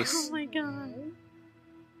his face. Oh my god.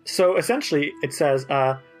 So essentially, it says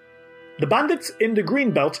the bandits in the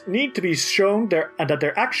green belt need to be shown that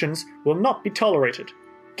their actions will not be tolerated.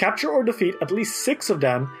 Capture or defeat at least 6 of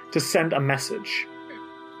them to send a message.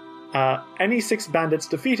 Any 6 bandits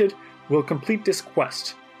defeated will complete this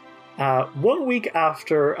quest. 1 week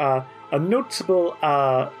after a noticeable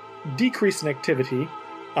decrease in activity,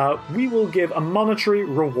 we will give a monetary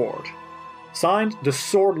reward. Signed, the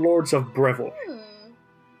Sword Lords of Breville.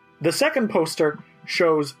 The second poster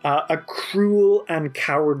shows a cruel and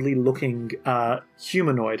cowardly looking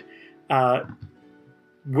humanoid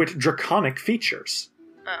with draconic features.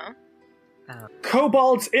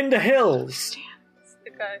 Kobolds in the hills!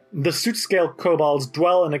 The suit-scale kobolds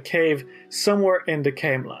dwell in a cave somewhere in the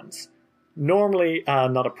Camelands. Normally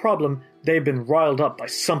not a problem, they've been riled up by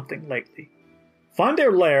something lately. Find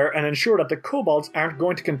their lair and ensure that the kobolds aren't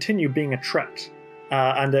going to continue being a threat.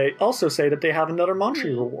 And they also say that they have another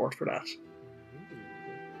monetary reward for that.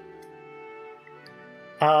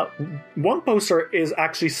 One poster is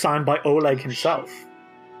actually signed by Oleg himself.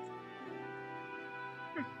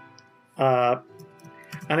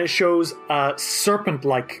 And it shows a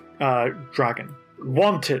serpent-like dragon.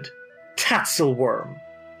 Wanted, Tatzelworm.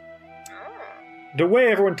 The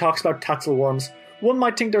way everyone talks about Tatzelworms, one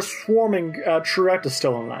might think they're swarming throughout the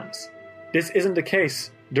Stolen Lands. This isn't the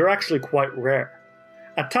case. They're actually quite rare.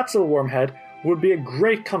 A Tatzelworm head would be a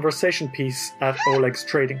great conversation piece at Oleg's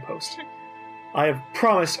trading post. I have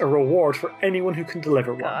promised a reward for anyone who can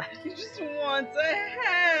deliver one. He just wants a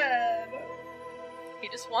head. He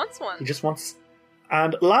just wants one. He just wants...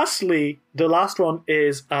 And lastly, the last one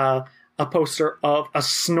is a poster of a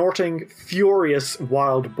snorting, furious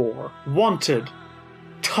wild boar. Wanted,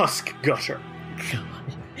 Tusk Gutter.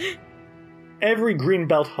 Every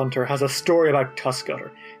Greenbelt hunter has a story about Tusk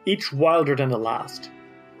Gutter, each wilder than the last.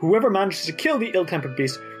 Whoever manages to kill the ill-tempered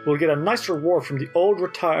beast will get a nice reward from the old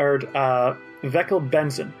retired Veckel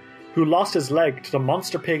Benson, who lost his leg to the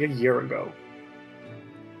monster pig a year ago.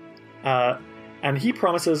 And he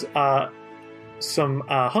promises some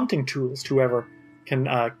hunting tools to whoever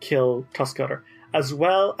can kill Tusk Gutter, as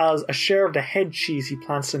well as a share of the head cheese he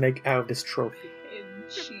plans to make out of this trophy. Head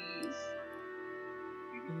cheese.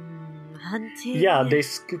 Hunting. Yeah, they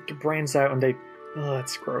scoop the brains out and they... Oh,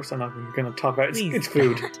 that's gross. I'm not even going to talk about it. It's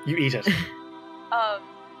food. You eat it.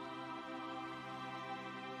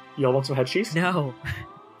 Y'all want some head cheese? No.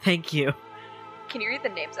 Thank you. Can you read the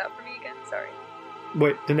names out for me again? Sorry.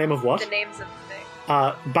 Wait, the name of what? The names of the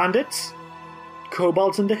thing. Bandits,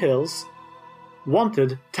 Kobolds in the Hills,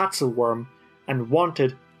 Wanted, Tatzelworm, and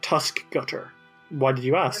Wanted, Tusk Gutter. Why did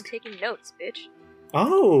you I'm ask? taking notes, bitch.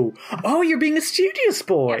 Oh, you're being a studious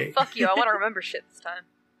boy. Yeah, fuck you. I want to remember shit this time.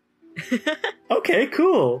 Okay,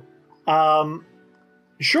 cool.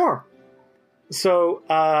 Sure. So,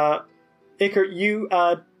 Iker,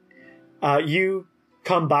 you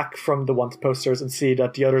come back from the once posters and see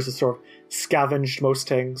that the others have sort of scavenged most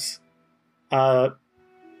things.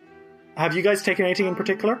 Have you guys taken anything in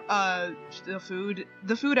particular? The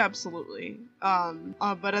food, absolutely.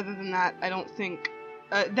 But other than that, I don't think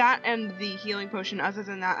that and the healing potion. Other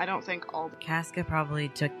than that, I don't think all. Casca probably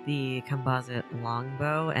took the composite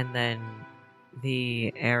longbow and then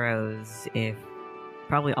the arrows,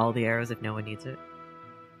 probably all the arrows if no one needs it.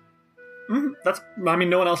 No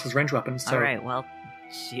one else has ranged weapons. So. All right, well,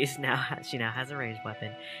 she now has a ranged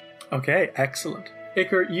weapon. Okay, excellent.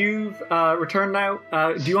 Iker, you've returned now.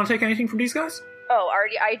 Do you want to take anything from these guys? Oh,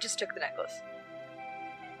 already. I just took the necklace.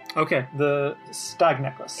 Okay, the stag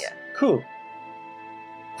necklace. Yeah. Cool.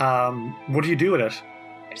 What do you do with it?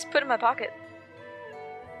 I just put it in my pocket.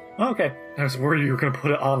 Okay. I was worried you were going to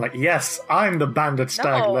put it on like, yes, I'm the bandit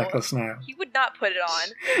stag necklace now. He would not put it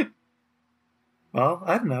on. Well,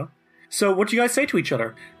 I don't know. So what do you guys say to each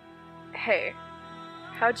other? Hey,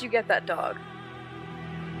 how'd you get that dog?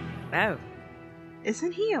 Oh.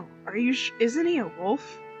 Isn't he isn't he a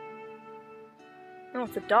wolf? No,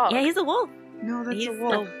 it's a dog. Yeah, he's a wolf. No, that's He's a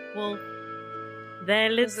wolf. a wolf.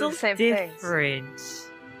 They're a Those are the little same different.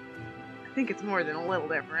 I think it's more than a little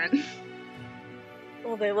different.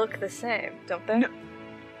 Well, they look the same, don't they? No.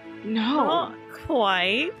 Not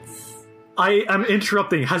quite. I am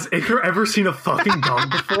interrupting. Has Iker ever seen a fucking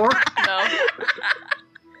dog before? No.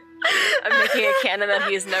 I'm making a canon that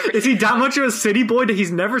he has never Is he that much of a city boy that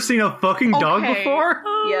he's never seen a fucking dog Okay. before?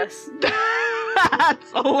 Yes.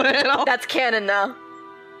 That's a little. That's canon now.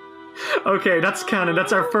 Okay, that's canon.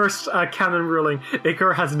 That's our first canon ruling.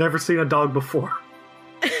 Iker has never seen a dog before.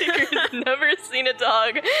 He's never seen a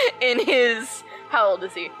dog in his... How old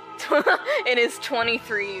is he? In his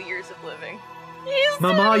 23 years of living.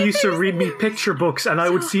 Mama used to read me picture books and I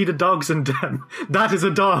would see the dogs in them. That is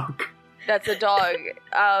a dog. That's a dog.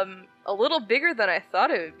 A little bigger than I thought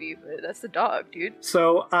it would be, but that's the dog, dude.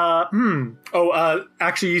 So,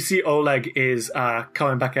 actually, you see Oleg is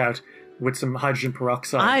coming back out with some hydrogen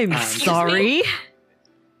peroxide. I'm sorry.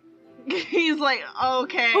 He's like,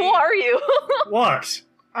 okay. Who are you? What?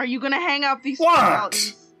 Are you gonna hang up these What?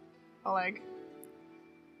 skeletons? Oleg.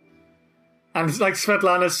 And like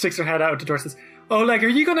Svetlana sticks her head out the door and says, Oleg, are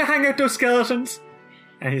you gonna hang out those skeletons?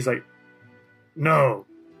 And he's like, no.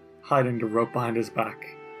 Hiding the rope behind his back.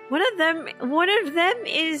 One of them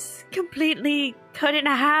is completely cut in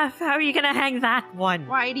half. How are you gonna hang that one?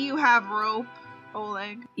 Why do you have rope,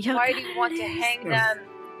 Oleg? Why do you want to hang them?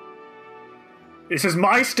 This is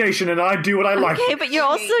my station and I do what I like. Okay, but you're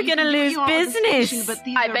also gonna lose business.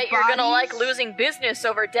 I bet you're gonna like losing business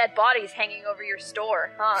over dead bodies hanging over your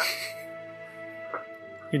store, huh?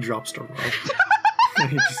 He drops the rope.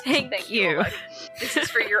 Thank you. Oleg. This is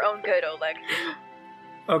for your own good, Oleg.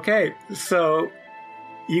 Okay, so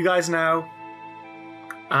you guys now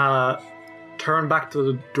turn back to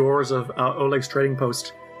the doors of Oleg's trading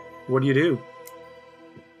post. What do you do?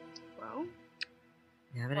 Well,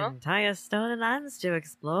 We have an entire stolen lands to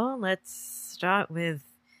explore. Let's start with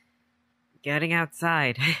getting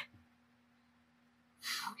outside.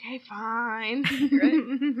 okay, fine.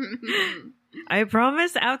 I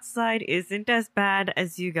promise outside isn't as bad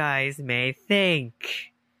as you guys may think.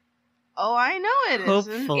 Oh, I know it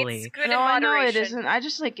isn't. Hopefully. It's good No, in I moderation. know it isn't. I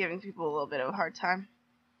just like giving people a little bit of a hard time.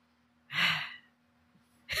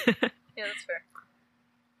 Yeah, that's fair.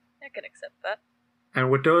 I can accept that.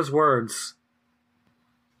 And with those words,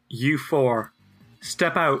 you four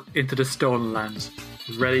step out into the stolen lands,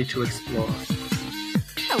 ready to explore.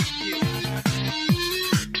 Oh, cute.